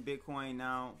 You've been in Bitcoin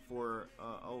now for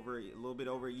a little bit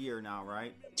over a year now,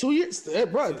 right? 2 years,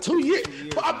 bro. 2 years.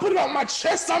 I put it on my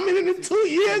chest. I'm in it 2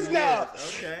 years now,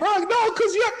 okay. Bro. No,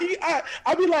 because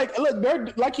I be like,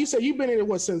 look, like you said, you've been in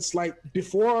it since like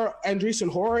before Andreessen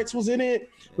Horowitz was in it,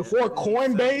 before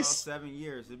Coinbase. 7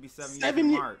 years. It'd be 7 years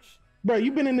in March. Bro,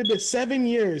 you've been into this 7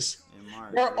 years. In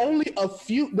March, there are only a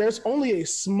few. There's only a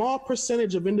small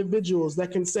percentage of individuals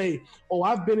that can say, "Oh,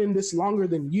 I've been in this longer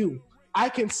than you." I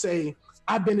can say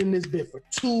I've been in this bit for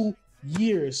 2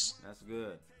 years. That's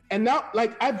good. And now,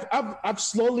 like I've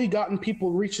slowly gotten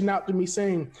people reaching out to me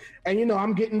saying, and you know,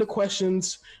 I'm getting the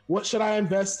questions, what should I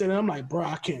invest in? And I'm like, bro,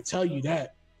 I can't tell you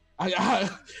that.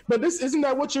 But this isn't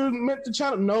that what you're meant to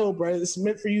channel? No, bro. It's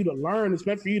meant for you to learn. It's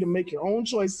meant for you to make your own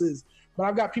choices. But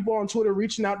I've got people on Twitter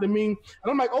reaching out to me, and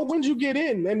I'm like, oh, when'd you get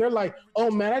in? And they're like, oh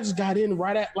man, I just got in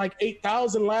right at like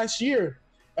 8,000 last year.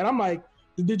 And I'm like,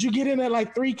 did you get in at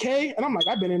like 3K? And I'm like,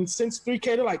 I've been in since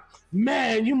 3K. They're like,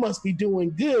 man, you must be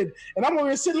doing good. And I'm over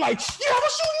here sitting like, yeah,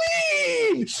 what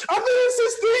you mean? I've been in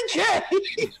since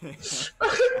 3K. But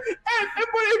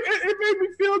it made me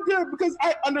feel good because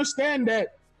I understand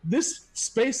that this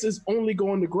space is only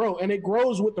going to grow, and it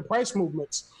grows with the price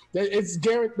movements. It's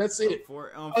guaranteed. That's it.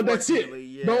 That's it.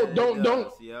 Yeah,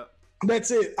 don't. Yep.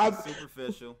 That's it.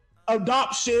 Superficial.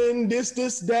 Adoption, this,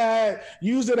 that,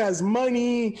 use it as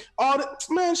money, all that.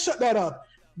 Man, shut that up.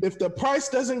 If the price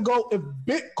doesn't go, if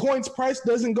Bitcoin's price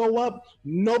doesn't go up,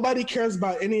 nobody cares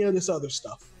about any of this other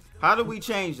stuff. How do we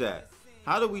change that?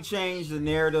 How do we change the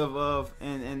narrative of,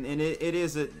 and it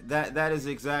is that is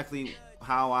exactly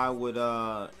how I would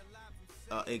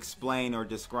explain or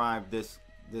describe this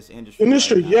industry.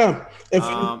 Industry, right, yeah.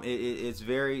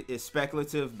 It's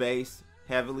speculative based,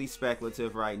 heavily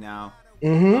speculative right now.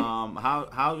 Mm-hmm.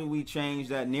 How do we change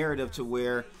that narrative to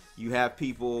where you have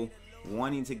people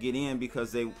wanting to get in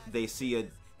because they see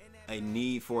a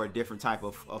need for a different type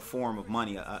of form of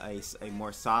money, a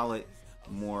more solid,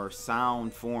 more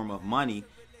sound form of money?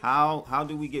 How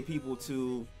do we get people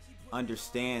to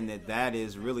understand that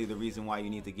is really the reason why you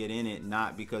need to get in it,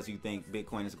 not because you think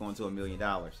Bitcoin is going to $1 million?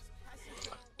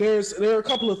 There are a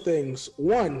couple of things.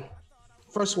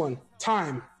 First one,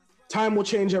 time will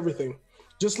change everything.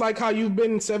 Just like how you've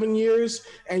been 7 years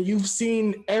and you've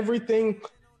seen everything,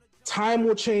 time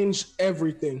will change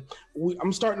everything.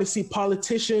 I'm starting to see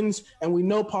politicians, and we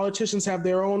know politicians have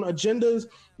their own agendas.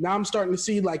 Now I'm starting to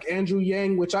see like Andrew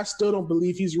Yang, which I still don't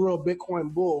believe he's a real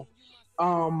Bitcoin bull.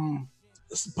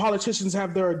 Politicians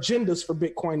have their agendas for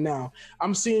Bitcoin now.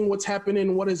 I'm seeing what's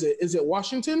happening. What is it? Is it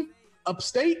Washington,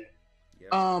 upstate?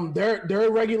 Yep. Their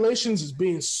regulations is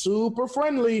being super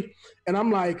friendly, and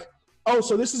I'm like, oh,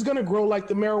 so this is gonna grow like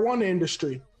the marijuana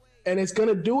industry, and it's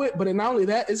gonna do it. But not only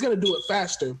that, it's gonna do it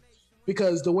faster,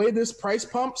 because the way this price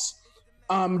pumps,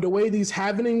 the way these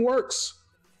halvening works,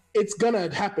 it's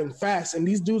gonna happen fast, and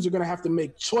these dudes are gonna have to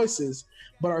make choices.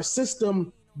 But our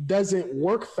system doesn't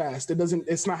work fast. It doesn't.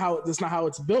 It's not how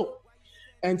it's built.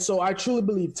 And so I truly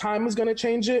believe time is gonna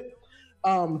change it.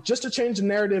 Just to change the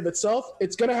narrative itself,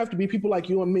 it's gonna have to be people like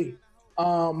you and me.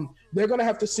 They're gonna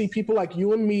have to see people like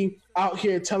you and me out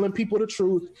here telling people the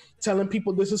truth, telling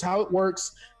people this is how it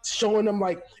works, showing them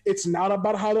like it's not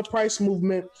about how the price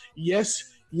movement.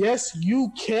 Yes,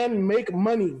 you can make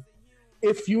money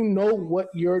if you know what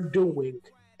you're doing.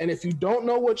 And if you don't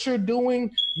know what you're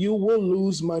doing, you will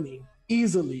lose money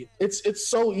easily. It's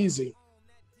so easy.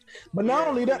 But not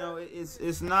only that,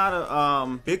 it's not a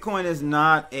Bitcoin is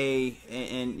not a,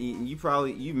 and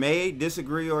you may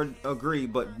disagree or agree,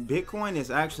 but Bitcoin is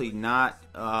actually not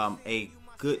a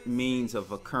good means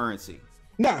of a currency.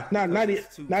 Not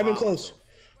even close.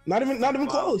 Not even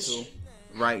close.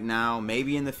 Right now,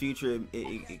 maybe in the future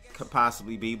it could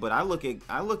possibly be, but I look at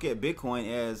Bitcoin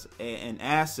as an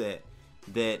asset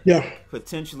that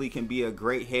potentially can be a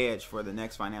great hedge for the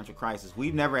next financial crisis.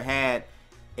 We've never had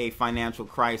a financial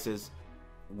crisis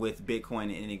with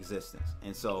Bitcoin in existence,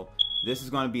 and so this is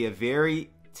going to be a very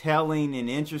telling and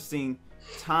interesting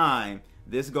time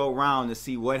this go round to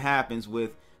see what happens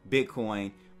with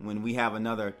Bitcoin when we have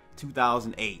another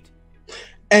 2008.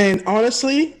 And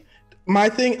honestly, my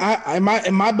thing,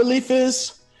 my belief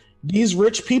is these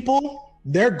rich people,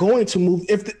 they're going to move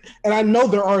and I know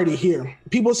they're already here.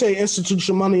 People say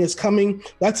institutional money is coming.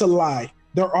 That's a lie.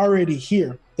 They're already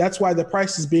here. That's why the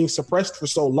price is being suppressed for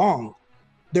so long.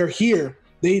 They're here.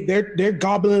 They're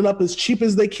gobbling it up as cheap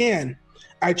as they can.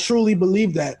 I truly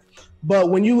believe that. But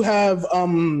when you have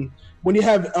companies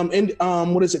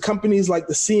like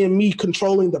the CME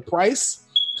controlling the price,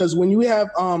 because when you have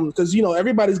because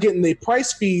everybody's getting their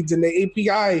price feeds and the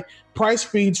API price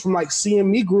feeds from like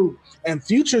CME Group and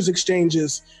futures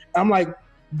exchanges. I'm like,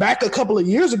 back a couple of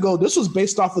years ago, this was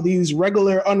based off of these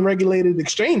regular unregulated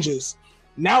exchanges.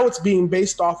 Now it's being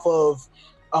based off of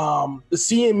the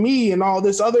CME and all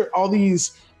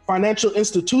these financial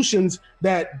institutions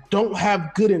that don't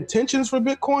have good intentions for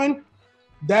Bitcoin.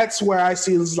 That's where I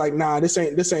see it's like, nah, this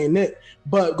ain't it.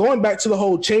 But going back to the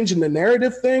whole changing the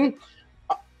narrative thing,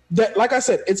 that, like I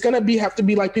said, it's gonna have to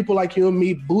be like people like you and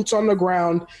me, boots on the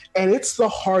ground, and it's the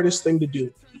hardest thing to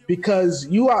do because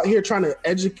you out here trying to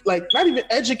educate, like not even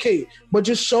educate, but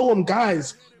just show them,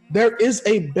 guys, there is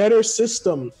a better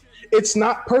system. It's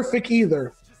not perfect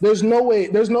either. There's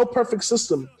no perfect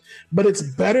system, but it's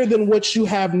better than what you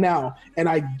have now. And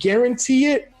I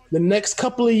guarantee it, the next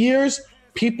couple of years,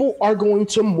 people are going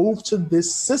to move to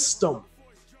this system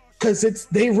because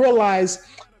they realize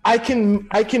I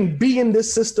can be in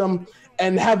this system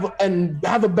and have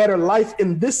a better life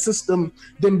in this system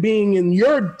than being in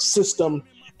your system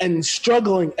and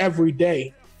struggling every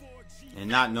day and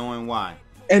not knowing why.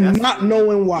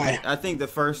 I think the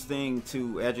first thing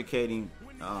to educating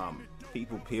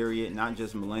people, period, not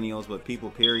just millennials, but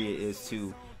people, period, is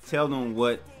to tell them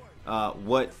what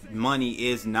money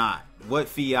is not, what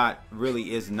fiat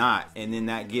really is not, and then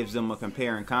that gives them a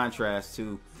compare and contrast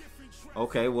to,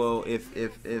 okay, well, if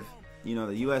the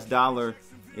U.S. dollar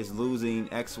is losing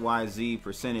XYZ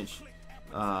percentage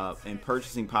in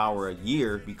purchasing power a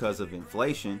year because of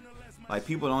inflation, like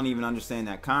people don't even understand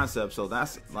that concept. So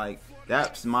that's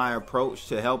my approach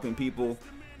to helping people.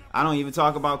 I don't even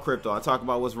talk about crypto. I talk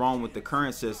about what's wrong with the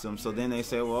current system. So then they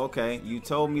say, well, okay, you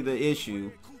told me the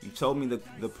issue. You told me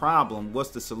the problem. What's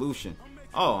the solution?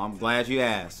 Oh, I'm glad you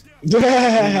asked.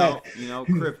 Crypto,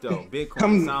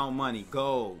 Bitcoin, sound money,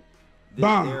 gold.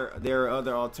 There are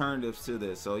other alternatives to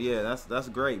this. So yeah, that's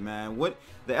great, man. What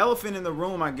the elephant in the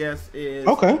room, I guess, is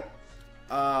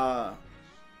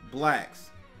blacks.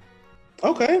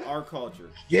 Okay. Our culture.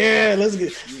 Yeah, let's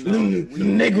get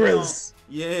niggas.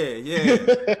 Yeah.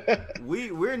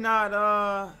 we're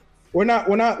not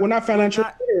financial.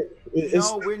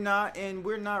 We're not, and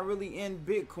we're not really in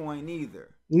Bitcoin either.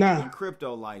 Nah. In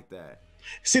crypto like that.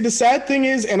 See, the sad thing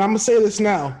is, and I'm gonna say this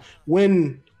now,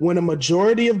 when a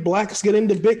majority of blacks get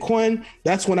into Bitcoin,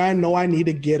 that's when I know I need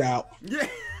to get out. Yeah.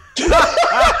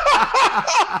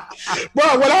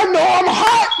 Bro, when I know I'm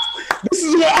hot, this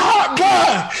is what hot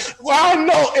does. Well, I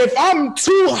know if I'm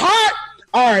too hot,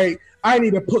 all right, I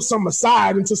need to put some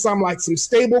aside into some like some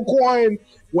stable coin,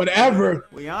 whatever.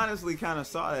 We honestly kind of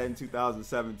saw that in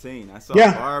 2017. I saw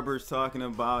Yeah. barbers talking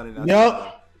about it.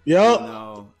 Yep. You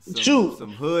know,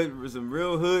 some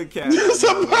real hood cats.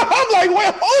 I'm like,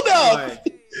 wait, hold up.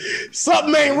 Like,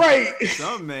 something ain't right.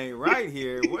 Something ain't right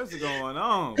here. What's going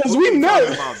on? Because we know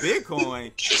talking about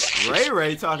Bitcoin.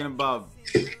 Ray talking about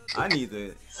I'm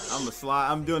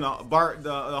doing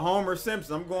the Homer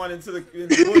Simpson. I'm going into the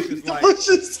bushes like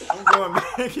I'm going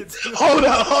back into Hold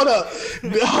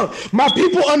up. My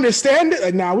people understand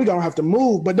it. Now we're gonna have to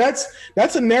move, but that's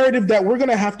a narrative that we're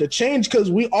gonna have to change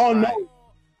because we all know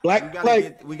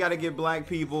we gotta get black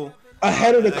people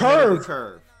ahead of the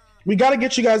curve. We got to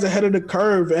get you guys ahead of the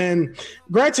curve. And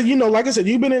granted, you know, like I said,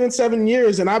 you've been in it 7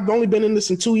 years and I've only been in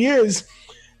this in 2 years.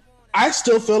 I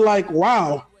still feel like,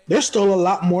 wow, there's still a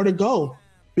lot more to go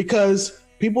because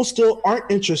people still aren't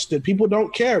interested. People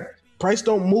don't care. Price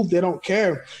don't move. They don't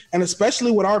care. And especially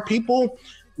with our people,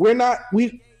 we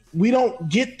don't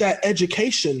get that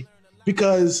education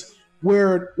because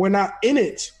we're not in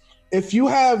it. If you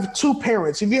have two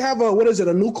parents, if you have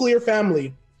a nuclear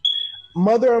family,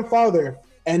 mother and father,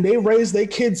 and they raise their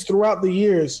kids throughout the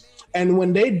years. And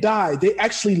when they die, they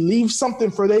actually leave something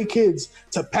for their kids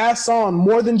to pass on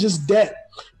more than just debt.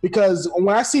 Because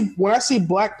when I see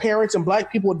black parents and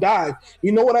black people die,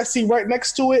 you know what I see right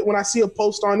next to it? When I see a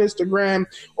post on Instagram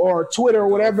or Twitter or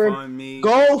whatever,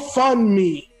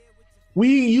 GoFundMe.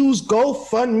 We use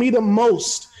GoFundMe the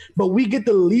most, but we get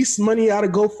the least money out of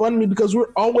GoFundMe because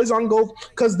we're always on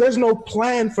because there's no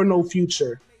plan for no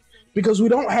future. Because we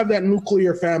don't have that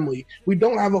nuclear family. We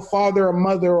don't have a father, a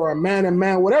mother, or a man and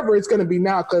man, whatever it's going to be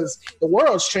now, because the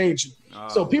world's changing.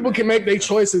 So people can make their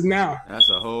choices now. That's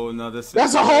a whole nother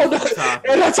conversation.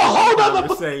 That's a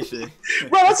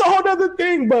whole other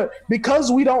thing. But because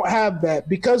we don't have that,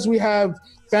 because we have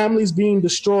families being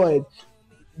destroyed,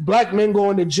 black men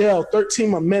going to jail,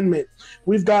 13th Amendment,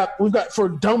 we've got for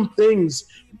dumb things.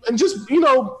 And just, you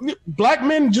know, black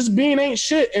men just being ain't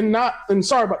shit and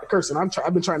sorry about the cursing.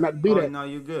 I've been trying not to do that. No,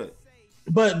 you're good.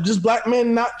 But just black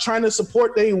men not trying to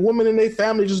support their woman and their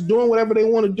family, just doing whatever they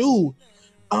want to do.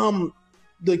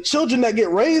 The children that get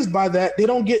raised by that, they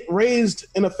don't get raised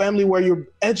in a family where you're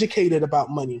educated about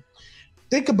money.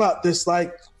 Think about this.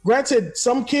 Like, granted,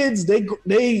 some kids, they're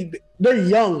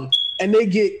young and they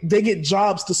get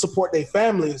jobs to support their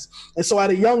families. And so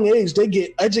at a young age, they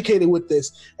get educated with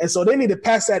this. And so they need to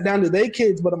pass that down to their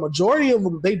kids, but a majority of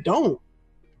them, they don't.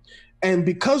 And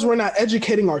because we're not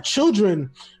educating our children,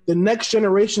 the next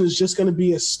generation is just going to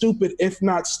be as stupid, if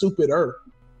not stupider.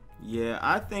 Yeah,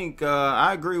 I think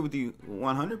I agree with you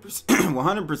 100%,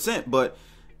 100%. But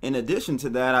in addition to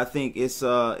that, I think it's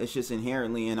just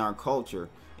inherently in our culture,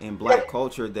 in black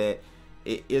culture, that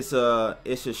it's a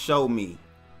show me.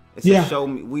 It's a show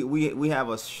me. We have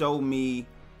a show me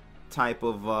type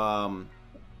of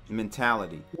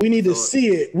mentality. We need to see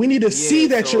it. We need to see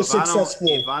that you're successful.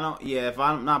 If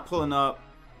I'm not pulling up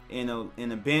in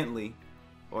a Bentley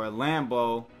or a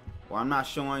Lambo, or I'm not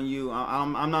showing you,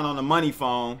 I'm not on the money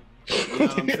phone. You know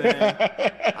what I'm saying?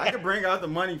 I can bring out the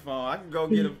money phone. I can go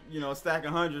get a stack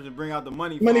of hundreds and bring out the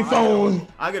money phone.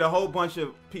 I get a whole bunch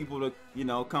of people to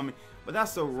come. But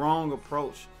that's the wrong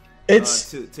approach.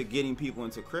 To getting people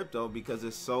into crypto, because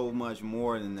it's so much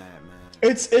more than that, man.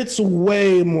 It's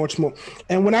way much more.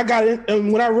 And when I got in,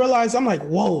 and when I realized, I'm like,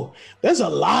 whoa, there's a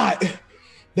lot,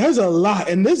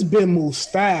 and this bin moves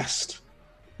fast.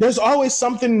 There's always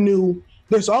something new.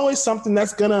 There's always something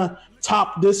that's gonna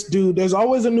top this dude. There's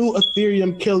always a new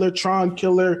Ethereum killer, Tron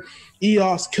killer,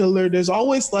 EOS killer. There's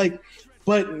always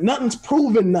but nothing's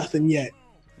proven nothing yet.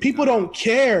 People don't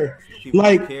care. People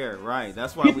don't care, right?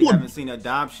 That's why we haven't seen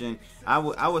adoption. I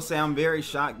would say I'm very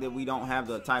shocked that we don't have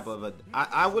the type of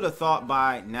I would have thought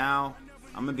by now,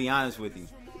 I'm gonna be honest with you,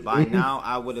 by now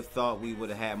I would have thought we would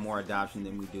have had more adoption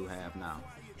than we do have now.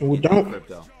 We don't.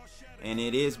 Crypto. And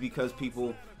it is because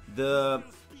people,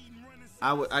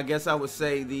 I guess I would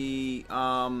say we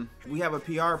have a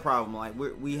PR problem. Like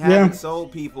we haven't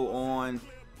sold people on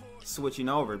switching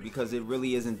over because it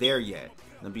really isn't there yet.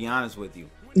 To be honest with you.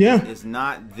 Yeah, it's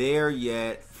not there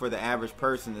yet for the average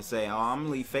person to say, "Oh, I'm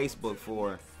gonna leave Facebook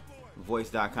for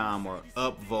Voice.com or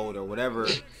Upvote or whatever."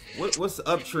 What's the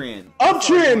Uptrend?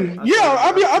 Uptrend,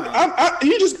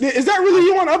 is that really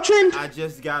you on Uptrend? I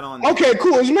just got on there. Okay,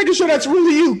 cool. Just making sure that's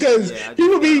really you, because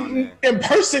people be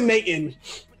impersonating.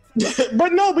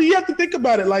 But you have to think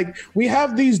about it. Like, we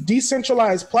have these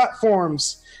decentralized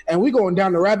platforms, and we going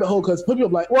down the rabbit hole because people are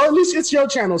like, well, at least it's your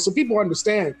channel, so people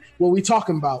understand what we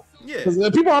talking about. Yeah. Because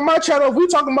the people on my channel, if we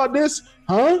talking about this,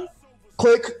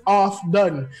 click off,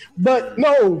 done. But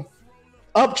no,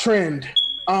 uptrend.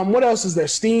 What else is there?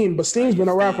 Steam, but Steam's been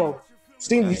around for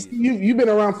you've been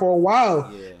around for a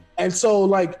while. Yeah. And so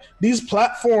like these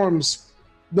platforms,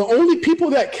 the only people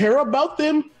that care about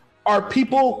them are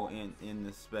people in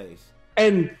this space.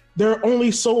 And there are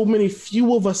only so many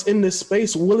few of us in this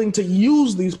space willing to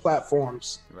use these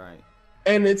platforms. Right.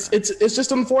 And it's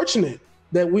just unfortunate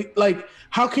that we like,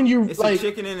 how can you it's like a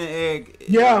chicken and an egg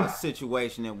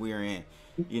situation that we're in.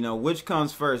 You know, which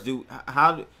comes first?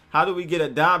 How do we get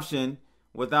adoption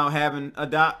without having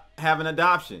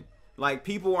adoption? Like,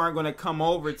 people aren't going to come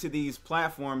over to these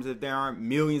platforms if there aren't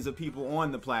millions of people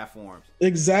on the platforms.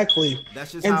 Exactly.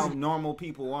 That's just how normal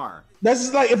people are. That's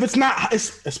just like, if it's not,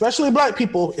 especially black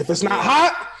people, if it's not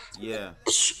hot, yeah.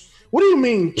 What do you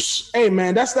mean? Hey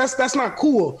man, that's not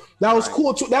cool. That was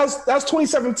cool too. That was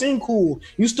 2017 cool.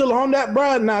 You still on that,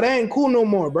 bro? Nah, that ain't cool no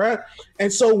more, bro.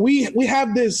 And so we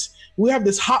have this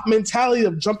hot mentality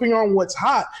of jumping on what's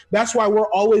hot. That's why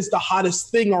we're always the hottest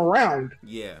thing around.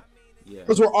 Yeah. Yeah.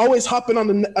 Because we're always hopping on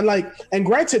the and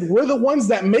granted, we're the ones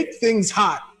that make things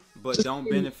hot, but don't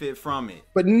benefit from it.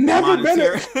 But never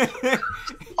benefit.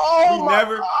 We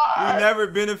never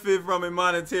benefit from it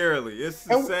monetarily. It's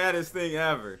the saddest thing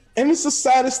ever. And it's the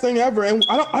saddest thing ever. And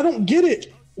I don't get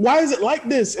it. Why is it like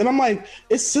this? And I'm like,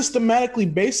 it's systematically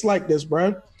based like this,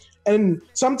 bro. And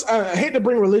I hate to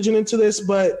bring religion into this,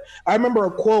 but I remember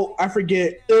a quote. I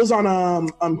forget. It was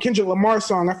on Kendrick Lamar's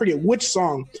song. I forget which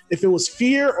song. If it was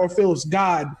Fear or if it was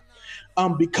God.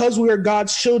 Because we are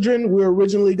God's children, we're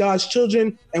originally God's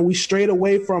children, and we strayed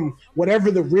away from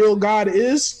whatever the real God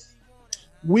is,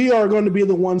 we are going to be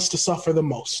the ones to suffer the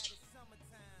most.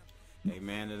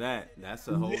 Amen to that. That's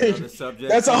a whole other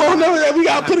subject. That's a whole nother that we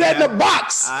got to put that in the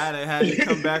box. I had to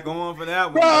come back on for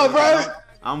that one. Bro.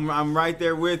 I'm right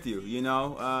there with you. You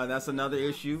know, that's another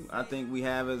issue I think we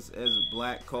have as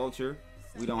black culture.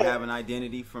 We don't have an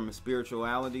identity from a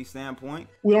spirituality standpoint.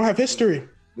 We don't have history.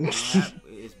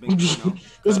 It's been,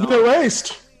 it's been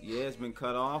erased. Yeah, it's been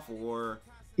cut off or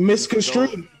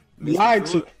misconstrued, lied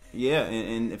to. Yeah,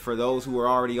 and for those who are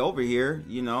already over here,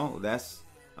 you know, that's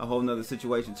a whole nother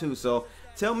situation too. So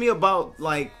tell me about,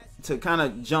 like, to kind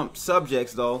of jump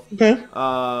subjects though. Okay.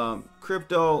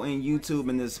 Crypto and YouTube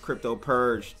and this crypto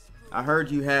purge. I heard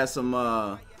you had some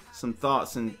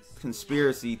thoughts and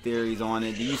conspiracy theories on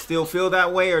it. Do you still feel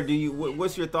that way, or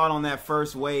what's your thought on that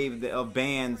first wave of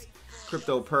bans,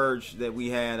 crypto purge that we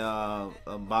had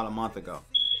about a month ago?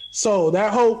 So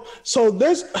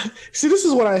this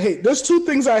is what I hate. There's two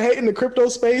things I hate in the crypto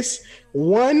space.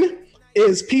 One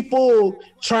is people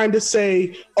trying to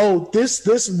say, oh, this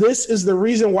is the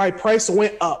reason why price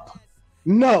went up.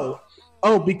 No.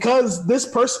 Oh, because this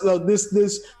person,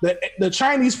 the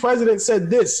Chinese president said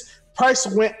this, price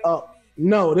went up.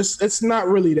 No, it's not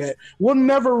really that. We'll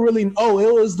never really. Oh,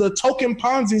 it was the token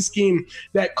Ponzi scheme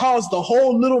that caused the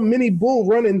whole little mini bull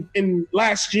run in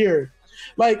last year.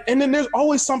 Like, and then there's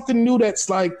always something new that's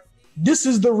like, this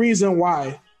is the reason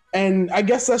why. And I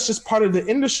guess that's just part of the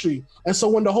industry. And so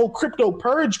when the whole crypto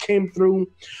purge came through,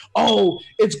 oh,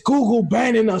 it's Google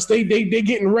banning us. They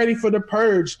getting ready for the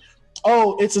purge.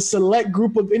 Oh, it's a select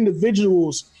group of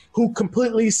individuals who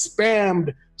completely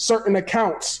spammed certain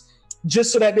accounts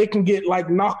just so that they can get like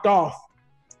knocked off.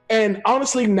 And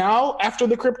honestly, now after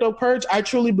the crypto purge, I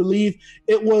truly believe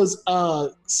it was a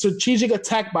strategic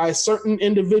attack by certain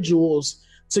individuals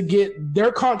to get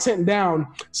their content down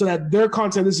so that their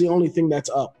content is the only thing that's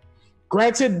up.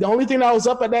 Granted, the only thing that was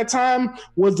up at that time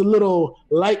was the little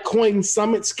Litecoin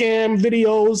Summit scam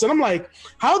videos. And I'm like,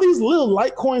 how are these little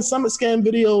Litecoin Summit scam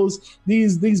videos,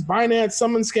 these Binance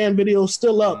Summit scam videos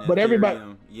still up? But everybody,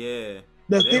 yeah,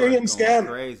 the Ethereum scam,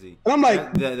 crazy. And I'm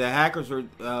like, the hackers were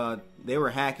they were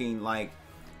hacking like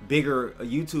bigger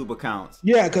YouTube accounts.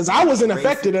 Yeah, because I wasn't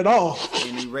affected at all.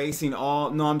 And erasing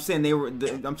all. No, I'm saying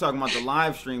I'm talking about the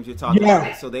live streams you're talking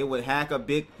about. So they would hack a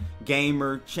big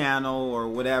gamer channel or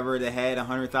whatever that had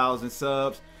 100,000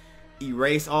 subs,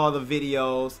 erase all the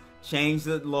videos, change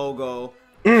the logo,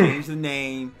 change the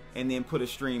name, and then put a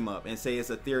stream up and say it's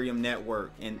Ethereum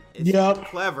network. And it's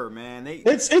clever, man.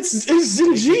 It's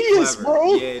ingenious,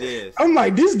 bro. Yeah, it is. I'm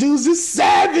like, this dude's is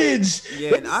savage.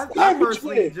 Yeah, and I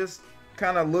personally just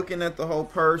kind of looking at the whole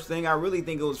purge thing, I really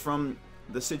think it was from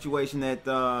the situation that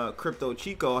Crypto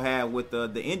Chico had with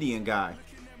the Indian guy.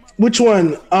 Which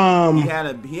one? He had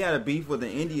a beef with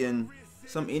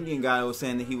some Indian guy who was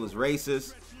saying that he was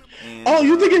racist. And,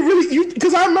 you think it really?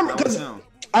 Because I remember, because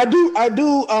I do.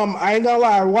 I ain't gonna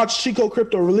lie, I watch Chico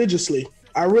Crypto religiously.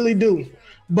 I really do.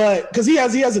 but because he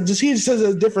just has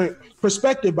a different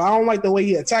perspective. But I don't like the way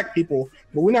he attacked people.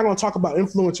 But we're not going to talk about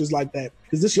influencers like that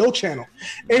because this is your channel.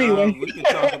 Anyway, we can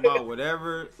talk about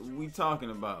whatever we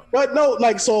talking about. But no,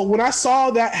 like, so when I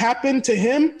saw that happen to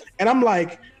him, and I'm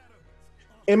like,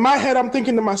 in my head, I'm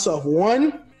thinking to myself,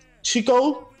 one,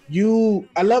 Chico,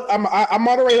 I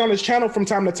moderate on his channel from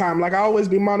time to time. Like I always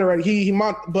be moderating.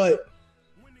 But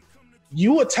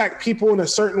you attack people in a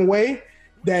certain way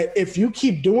that if you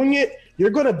keep doing it, you're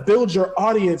gonna build your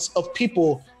audience of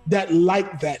people that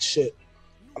like that shit.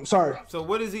 I'm sorry. So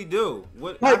what does he do?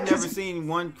 Like, I've never seen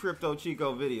one Crypto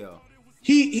Chico video.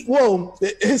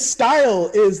 His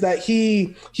style is that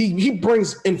he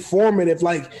brings informative.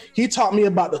 Like he taught me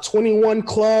about the 21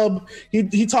 Club.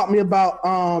 He taught me about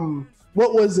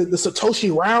what was it, the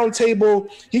Satoshi Roundtable.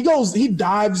 He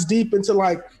dives deep into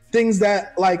like things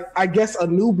that like I guess a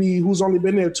newbie who's only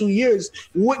been there 2 years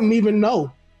wouldn't even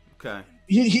know. Okay.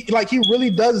 He really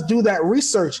does do that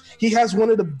research. He has one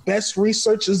of the best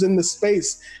researchers in the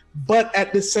space, but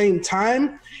at the same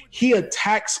time, he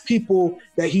attacks people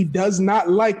that he does not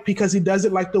like because he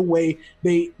doesn't like the way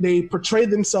they portray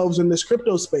themselves in this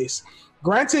crypto space.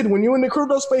 Granted, when you're in the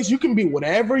crypto space, you can be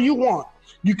whatever you want.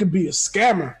 You could be a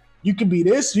scammer. You could be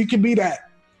this. You could be that.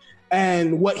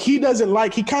 And what he doesn't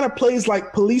like, he kind of plays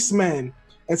like policeman.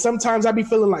 And sometimes I be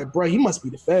feeling like, bro, he must be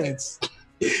the feds.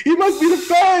 He must be the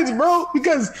feds, bro,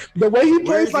 because the way he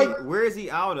plays, where is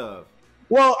he out of?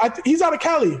 Well, he's out of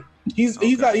Cali. He's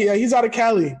out of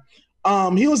Cali.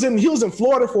 He was in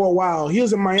Florida for a while. He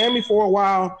was in Miami for a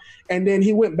while, and then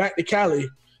he went back to Cali.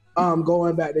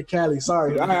 Going back to Cali.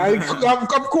 Sorry, I'm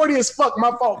corny as fuck.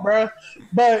 My fault, bro.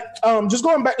 But just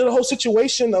going back to the whole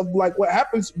situation of like what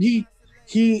happens.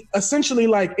 He essentially,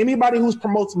 like anybody who's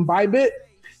promoting Bybit,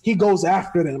 he goes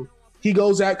after them. He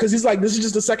goes out because he's like, this is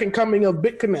just the second coming of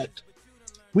BitConnect.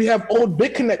 We have old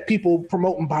BitConnect people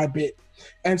promoting Bybit,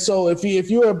 and so if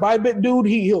you're a Bybit dude,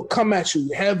 he'll come at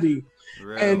you heavy.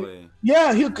 Really? And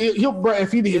yeah, he'll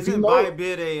if he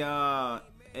Bybit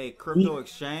a crypto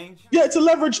exchange? Yeah, it's a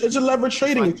leverage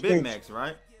trading exchange. BitMEX,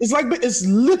 right? It's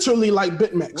literally like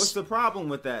BitMEX. What's the problem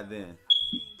with that then?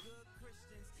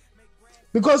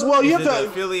 Because you have the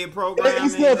affiliate program.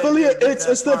 It's the affiliate.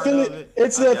 It's the affiliate.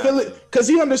 It's the affiliate because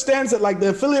he understands that like the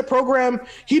affiliate program.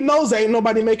 He knows that ain't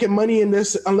nobody making money in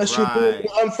this unless you're doing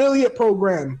an affiliate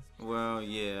program. Well,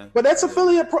 yeah. But that's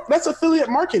affiliate. That's affiliate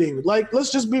marketing. Like,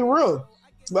 let's just be real.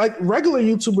 Like regular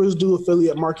YouTubers do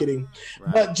affiliate marketing,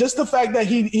 but just the fact that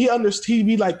he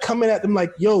be like coming at them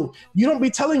like, yo, you don't be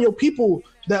telling your people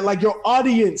that like your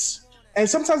audience. And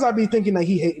sometimes I'd be thinking that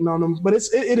he hating on them, but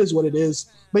it is what it is.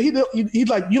 But he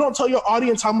like, you don't tell your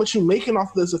audience how much you're making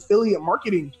off this affiliate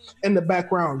marketing in the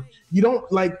background. You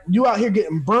don't like, you out here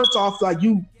getting burnt off. Like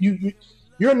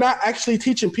you're not actually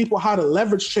teaching people how to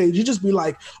leverage trade. You just be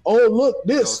like, oh, look,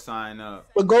 this. Go sign up.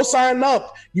 But go sign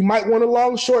up. You might want a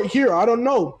long short here. I don't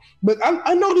know. But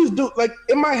I know these dudes, like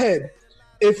in my head,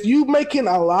 if you making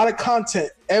a lot of content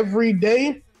every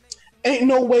day, ain't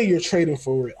no way you're trading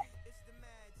for real.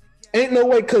 Ain't no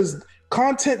way, because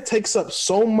content takes up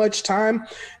so much time.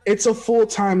 It's a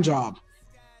full-time job.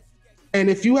 And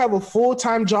if you have a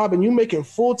full-time job and you making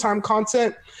full-time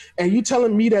content and you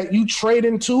telling me that you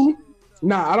trading too,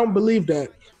 nah, I don't believe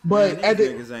that. But these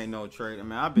niggas ain't no trade. I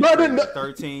mean, I've been trading for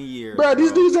 13 years. Bro,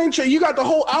 these dudes ain't trading. You got the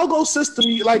whole algo system.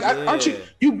 Like, aren't you?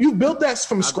 You built that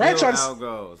from scratch.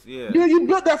 Algos, yeah. Yeah, you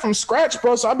built that from scratch,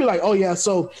 bro. So I'd be like, oh yeah.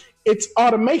 So it's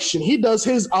automation. He does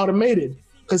his automated.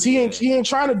 Because he ain't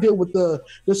trying to deal with the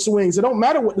swings. It don't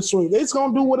matter what the swing. It's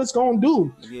gonna do what it's gonna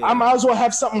do. Yeah. I might as well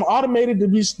have something automated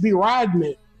to be riding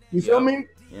it. You feel me?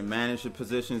 And manage the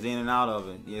positions in and out of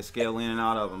it. Yeah, scale in and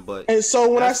out of them. But and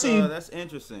so when I see that's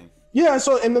interesting. Yeah,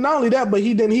 so and then not only that, but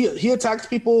he attacks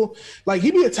people. Like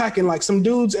he be attacking like some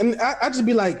dudes, and I just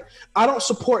be like, I don't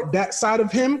support that side of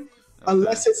him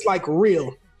unless it's like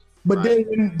real. But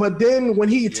then when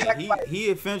he attacked,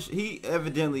 he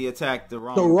evidently attacked the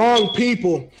wrong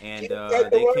people, and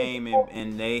they came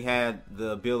and they had the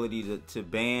ability to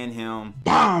ban him,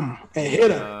 bomb, and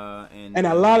hit him, and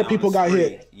a lot of people got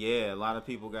hit. Yeah, a lot of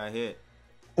people got hit.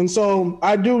 And so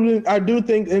I do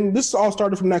think, and this all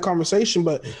started from that conversation,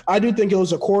 but I do think it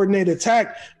was a coordinated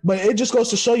attack. But it just goes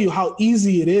to show you how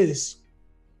easy it is.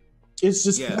 It's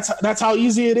just that's how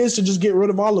easy it is to just get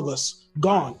rid of all of us,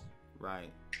 gone. Right.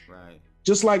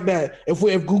 Just like that. If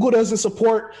Google doesn't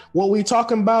support what we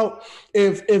talking about,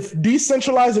 if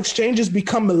decentralized exchanges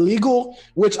become illegal,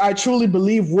 which I truly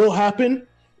believe will happen,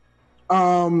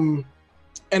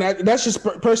 And that's just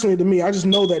personally to me. I just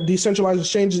know that decentralized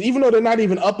exchanges, even though they're not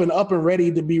even up and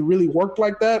ready to be really worked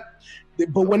like that,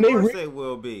 but when they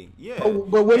will be, yeah.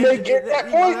 But when they get that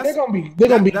point, they're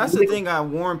gonna be. That's the thing I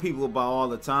warn people about all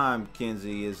the time,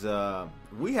 Kenzie, is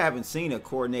we haven't seen a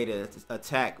coordinated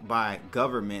attack by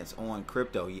governments on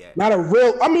crypto yet. Not a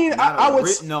real. I mean,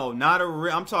 not a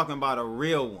real. I'm talking about a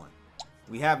real one.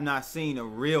 We have not seen a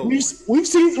real one. We've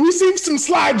seen some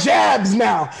slide jabs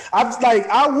now.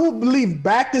 I will believe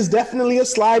back is definitely a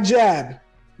slide jab.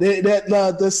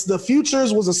 The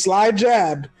futures was a slide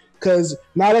jab. Because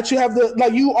now that you have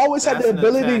you always had the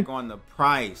ability. An attack on the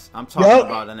price. I'm talking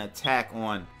about an attack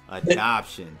on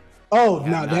adoption. Oh,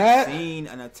 now that seen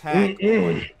an attack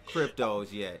on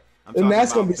cryptos yet. I'm talking and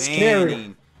that's about gonna be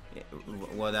scary.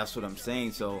 Well, that's what I'm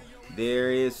saying. So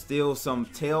there is still some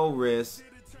tail risks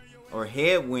or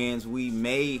headwinds we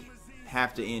may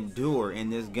have to endure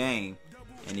in this game.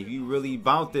 And if you really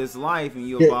about this life and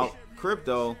you about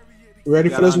crypto, ready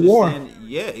for this war?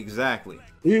 Yeah, exactly.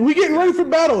 We getting ready for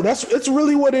battle. It's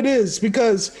really what it is.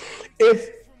 Because if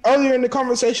earlier in the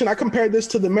conversation I compared this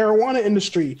to the marijuana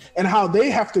industry and how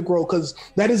they have to grow, because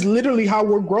that is literally how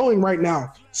we're growing right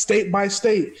now, state by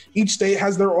state. Each state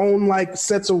has their own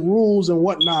sets of rules and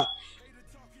whatnot.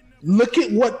 Look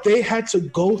at what they had to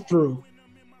go through.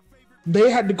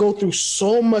 They had to go through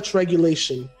so much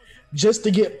regulation just to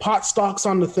get pot stocks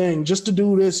on the thing, just to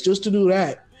do this, just to do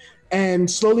that. And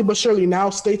slowly but surely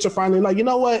now states are finally like, you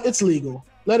know what? It's legal.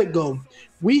 Let it go.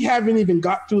 We haven't even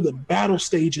got through the battle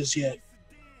stages yet.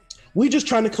 We just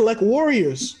trying to collect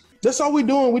warriors. That's all we're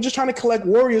doing. We're just trying to collect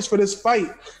warriors for this fight.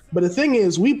 But the thing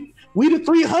is, we the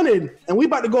 300 and we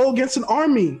about to go against an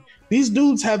army. These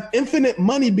dudes have infinite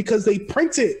money because they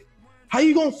print it. How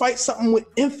you gonna fight something with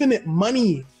infinite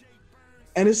money?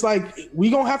 And it's we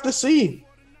gonna have to see.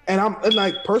 And I'm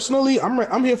personally,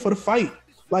 I'm here for the fight.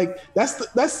 That's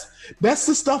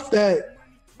the stuff that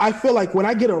I feel like when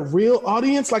I get a real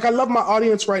audience, I love my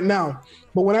audience right now,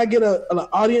 but when I get an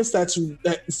audience that's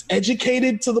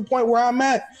educated to the point where I'm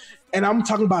at, and I'm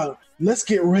talking about, let's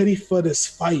get ready for this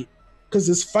fight, because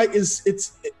this fight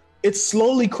it's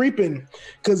slowly creeping,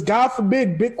 because God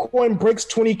forbid Bitcoin breaks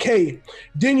 20K,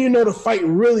 then you know the fight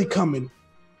really coming.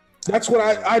 That's what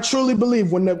I truly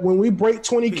believe. When we break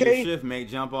 20K, Peter Schiff may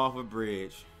jump off a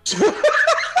bridge.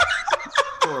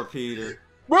 Poor Peter.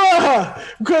 Bruh,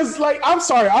 because I'm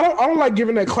sorry, I don't like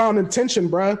giving that clown attention,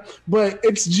 bruh. But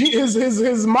it's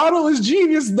his model is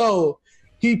genius though.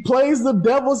 He plays the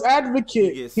devil's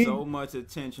advocate. He gets so much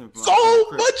attention from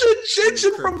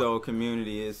the crypto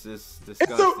community. It's just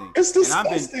disgusting. It's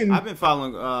disgusting. I've been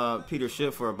following Peter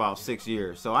Schiff for about 6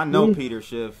 years, so I know Peter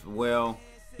Schiff well.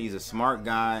 He's a smart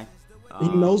guy. He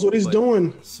knows what he's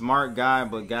doing. Smart guy,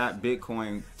 but got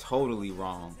Bitcoin totally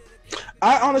wrong.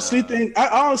 I honestly think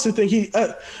he,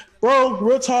 bro,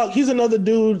 real talk. He's another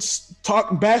dude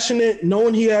bashing it,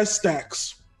 knowing he has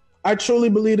stacks. I truly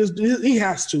believe this. He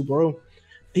has to, bro.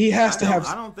 He has to have.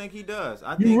 I don't think he does.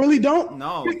 You really don't?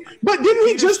 No. But didn't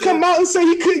he just come out and say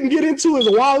he couldn't get into his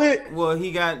wallet? Well,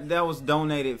 that was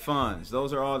donated funds.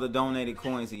 Those are all the donated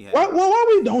coins he had. Why are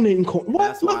we donating coins?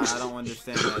 That's why I don't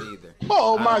understand that either.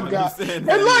 Oh my God! And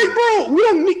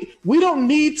bro, we don't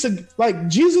need to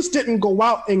Jesus didn't go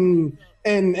out and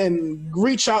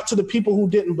reach out to the people who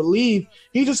didn't believe.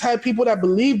 He just had people that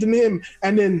believed in him,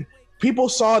 and then people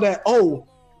saw that, oh,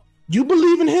 you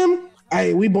believe in him?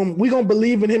 Hey, we gonna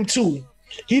believe in him too.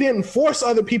 He didn't force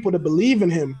other people to believe in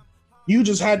him. You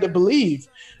just had to believe.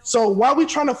 So why are we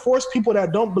trying to force people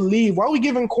that don't believe? Why are we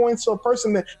giving coins to a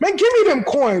person that, man, give me them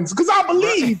coins, because I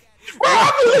believe. Bro,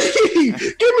 I believe.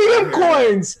 Give me them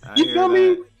coins. You feel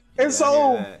me? And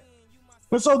so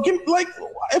give,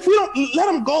 if we don't let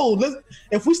him go,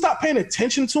 if we stop paying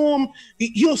attention to him,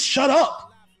 he'll shut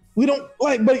up. We don't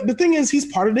but the thing is, he's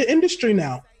part of the industry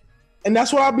now. And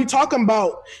that's what I'll be talking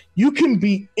about. You can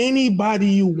be anybody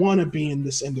you want to be in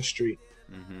this industry.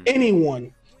 Mm-hmm.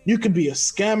 Anyone. You could be a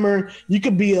scammer. You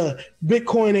could be a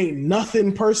Bitcoin ain't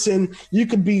nothing person. You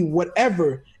could be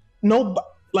whatever.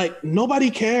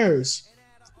 Nobody cares.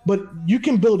 But you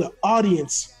can build an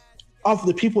audience off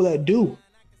the people that do.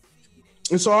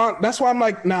 And so that's why I'm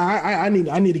like, nah, I need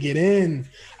to get in.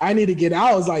 I need to get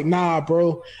out. I was like, nah,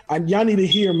 bro. Y'all need to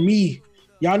hear me.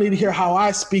 Y'all need to hear how I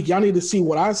speak. Y'all need to see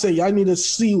what I say. Y'all need to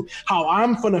see how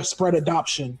I'm finna spread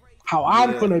adoption, how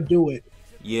I'm finna do it.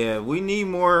 Yeah, we need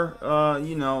more,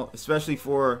 especially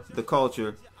for the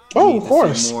culture. Oh, of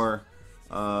course. More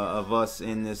of us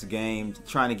in this game,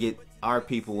 trying to get our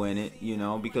people in it,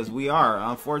 because we are,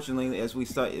 unfortunately, as we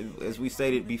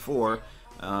stated before,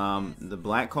 the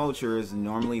black culture is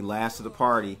normally last to the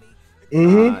party.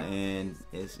 Mm-hmm. And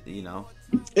it's,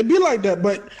 It'd be like that,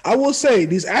 but I will say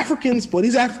these Africans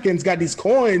got these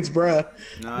coins, bruh.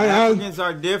 No, Africans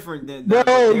are different than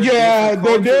bro. Yeah,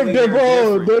 they're different,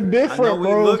 bro. They're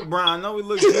different, bro. I know we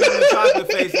look genuine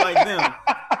chocolate face like them,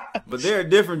 but they're a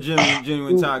different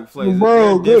genuine chocolate face.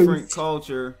 Bro, they're different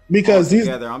culture because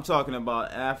together. I'm talking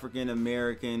about African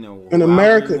American or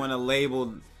America. You want to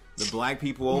label the black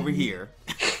people over here.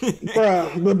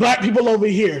 Bro, the black people over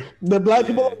here. The black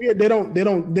people over here, they don't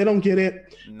get it.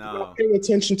 No. They don't pay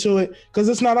attention to it because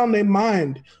it's not on their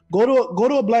mind. Go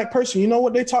to a black person. You know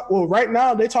what they talk? Well, right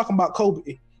now they talking about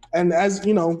Kobe, and as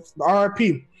you know,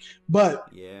 RIP. But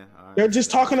yeah, they're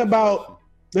just talking about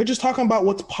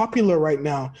what's popular right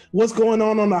now. What's going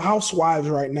on the Housewives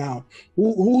right now?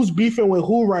 Who's beefing with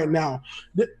who right now?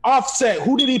 Offset.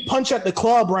 Who did he punch at the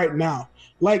club right now?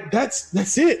 Like that's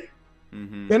it.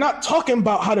 Mm-hmm. They're not talking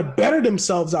about how to better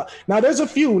themselves out. Now there's a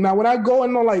few. Now when I go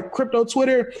in on like crypto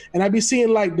Twitter and I be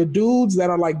seeing like the dudes that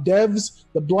are like devs,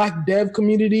 the black dev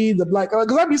community, the black,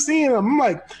 because I be seeing them. I'm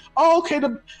like, oh, okay.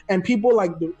 And people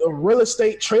like the real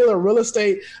estate, trailer real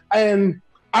estate. And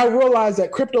I realize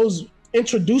that crypto's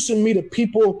introducing me to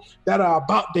people that are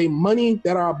about their money,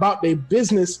 that are about their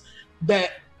business, that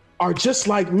are just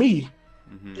like me.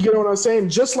 Mm-hmm. You know what I'm saying?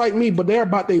 Just like me, but they're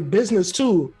about their business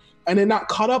too. And they're not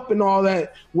caught up in all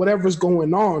that, whatever's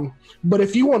going on. But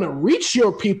if you want to reach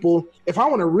your people, if I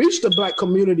want to reach the black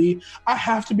community, I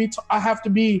have to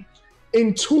be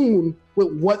in tune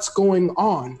with what's going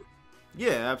on. Yeah,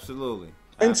 absolutely.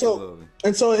 And so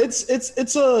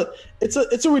it's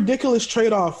a ridiculous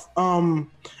trade-off. And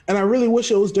I really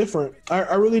wish it was different.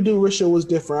 I really do wish it was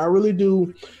different. I really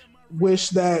do wish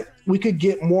that we could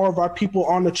get more of our people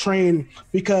on the train,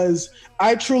 because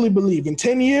I truly believe in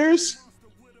 10 years,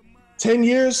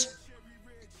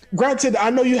 granted,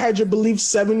 I know you had your beliefs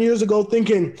 7 years ago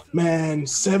thinking, man,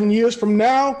 7 years from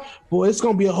now, boy, it's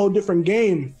going to be a whole different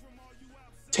game.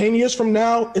 10 years from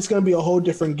now, it's going to be a whole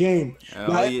different game. Oh,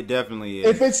 now, it definitely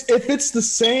is. If it's the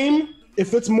same,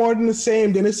 if it's more than the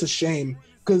same, then it's a shame,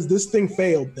 because this thing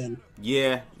failed then.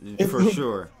 Yeah, for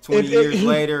sure. 20 years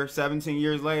later, 17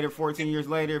 years later, 14 years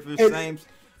later, if it's same,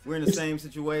 we're in the same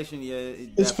situation, yeah,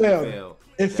 it definitely failed.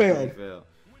 It failed.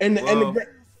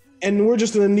 And we're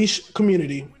just in a niche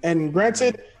community. And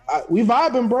granted, we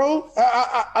vibing, bro.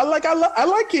 I like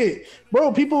it,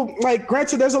 bro. People like,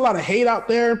 granted, there's a lot of hate out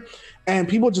there, and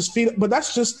people just feed. But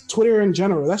that's just Twitter in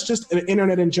general. That's just the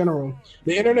internet in general.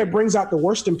 The internet brings out the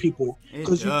worst in people. It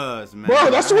does, man. Bro,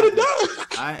 that's what it does.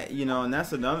 And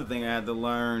that's another thing I had to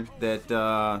learn,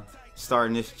 that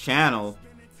starting this channel.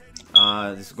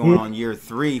 This is going on year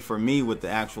 3 for me with the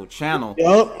actual channel.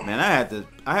 Yep. Man,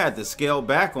 I had to scale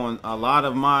back on a lot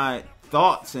of my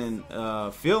thoughts and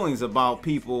feelings about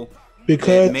people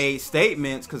that made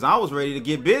statements, because I was ready to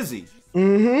get busy.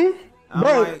 Mm-hmm. I'm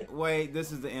like, wait,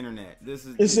 this is the internet.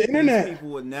 It's the internet. People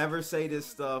would never say this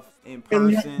stuff in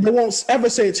person. And they won't ever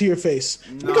say it to your face.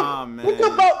 Man. Think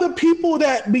about the people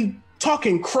that be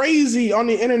talking crazy on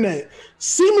the internet.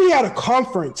 See me at a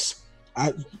conference.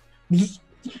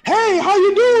 Hey, how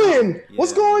you doing? Yeah,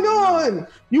 what's going on?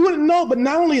 You wouldn't know. But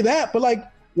not only that, but like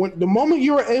when the moment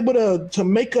you are able to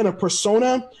make it a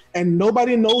persona and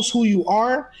nobody knows who you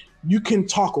are, you can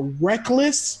talk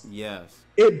reckless. Yes.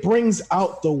 It brings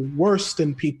out the worst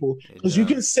in people, because you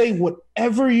can say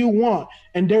whatever you want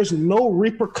and there's no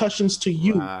repercussions to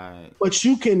you, but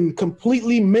you can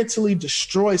completely mentally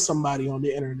destroy somebody on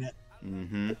the internet.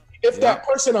 Mm-hmm. If that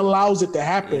person allows it to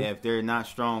happen. Yeah, if they're not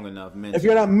strong enough mentally. If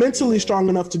you're not mentally strong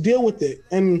enough to deal with it.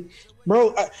 And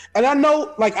bro, and I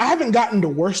know, like, I haven't gotten the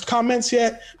worst comments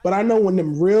yet, but I know when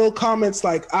them real comments,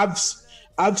 like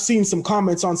I've seen some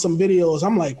comments on some videos,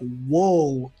 I'm like,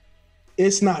 whoa,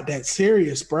 it's not that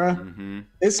serious, bruh. Mm-hmm.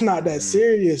 It's not that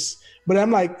serious. But I'm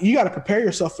like, you got to prepare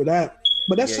yourself for that.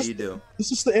 But that's just, it's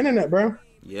just the internet, bro.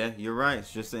 Yeah, you're right.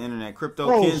 It's just the internet.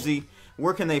 Crypto Kenzie,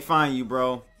 where can they find you,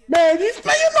 bro? Man, you know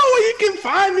where you can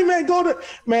find me,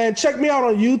 man. Check me out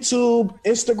on YouTube,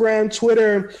 Instagram,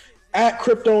 Twitter, at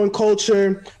Crypto and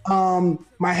Culture.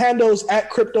 My handle's at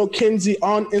Crypto Kenzie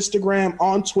on Instagram,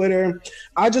 on Twitter.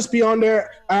 I just be on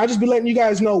there. I just be letting you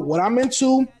guys know what I'm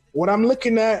into, what I'm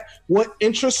looking at, what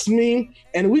interests me,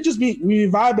 and we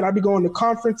vibing. I be going to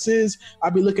conferences. I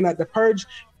be looking at the Purge.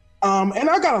 And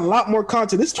I got a lot more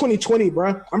content. It's 2020,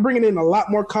 bro. I'm bringing in a lot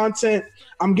more content.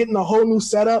 I'm getting a whole new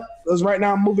setup, because right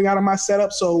now I'm moving out of my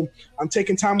setup, so I'm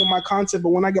taking time with my content. But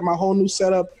when I get my whole new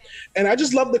setup, and I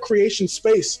just love the creation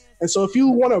space. And so if you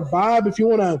want to vibe, if you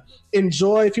want to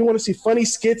enjoy, if you want to see funny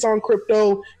skits on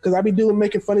crypto, because I be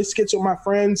making funny skits with my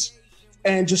friends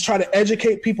and just try to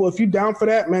educate people. If you down for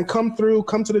that, man, come through,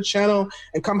 come to the channel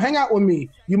and come hang out with me.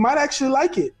 You might actually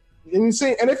like it. And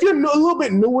if you're a little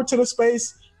bit newer to the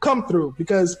space, come through,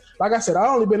 because like I said, I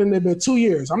only been in there 2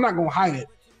 years. I'm not gonna hide it.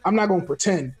 I'm not gonna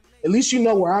pretend. At least you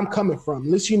know where I'm coming from.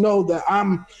 At least you know that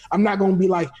I'm not gonna be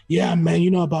like, yeah, man, you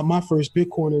know about my first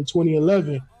Bitcoin in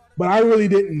 2011. But I really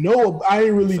didn't know. I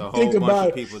didn't really think about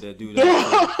it. People that do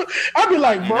that. I'd be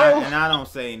like, bro. And I don't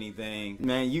say anything,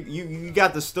 man. You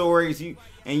got the stories. You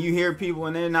hear people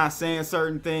and they're not saying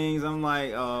certain things. I'm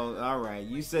like, oh, all right.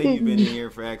 You say you've been in here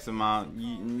for X amount.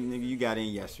 You got in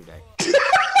yesterday.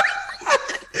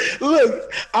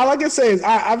 Look, all I can say is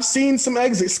I've seen some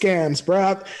exit scams,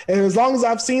 bro. And as long as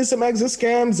I've seen some exit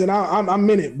scams, then I'm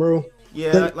in it, bro.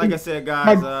 Yeah, like I said,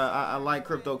 guys, I like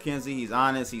Crypto Kenzie. He's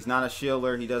honest. He's not a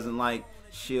shiller. He doesn't like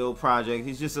shill projects.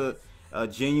 He's just a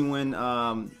genuine,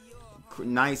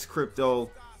 nice crypto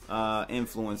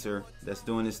influencer that's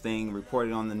doing his thing,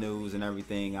 reported on the news and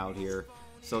everything out here.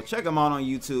 So check him out on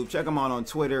YouTube. Check him out on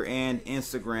Twitter and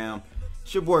Instagram.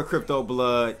 It's your boy Crypto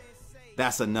Blood.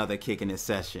 That's another Kicking It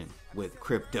session with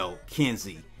Crypto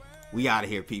Kenzie. We out of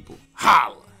here, people.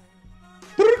 Holla!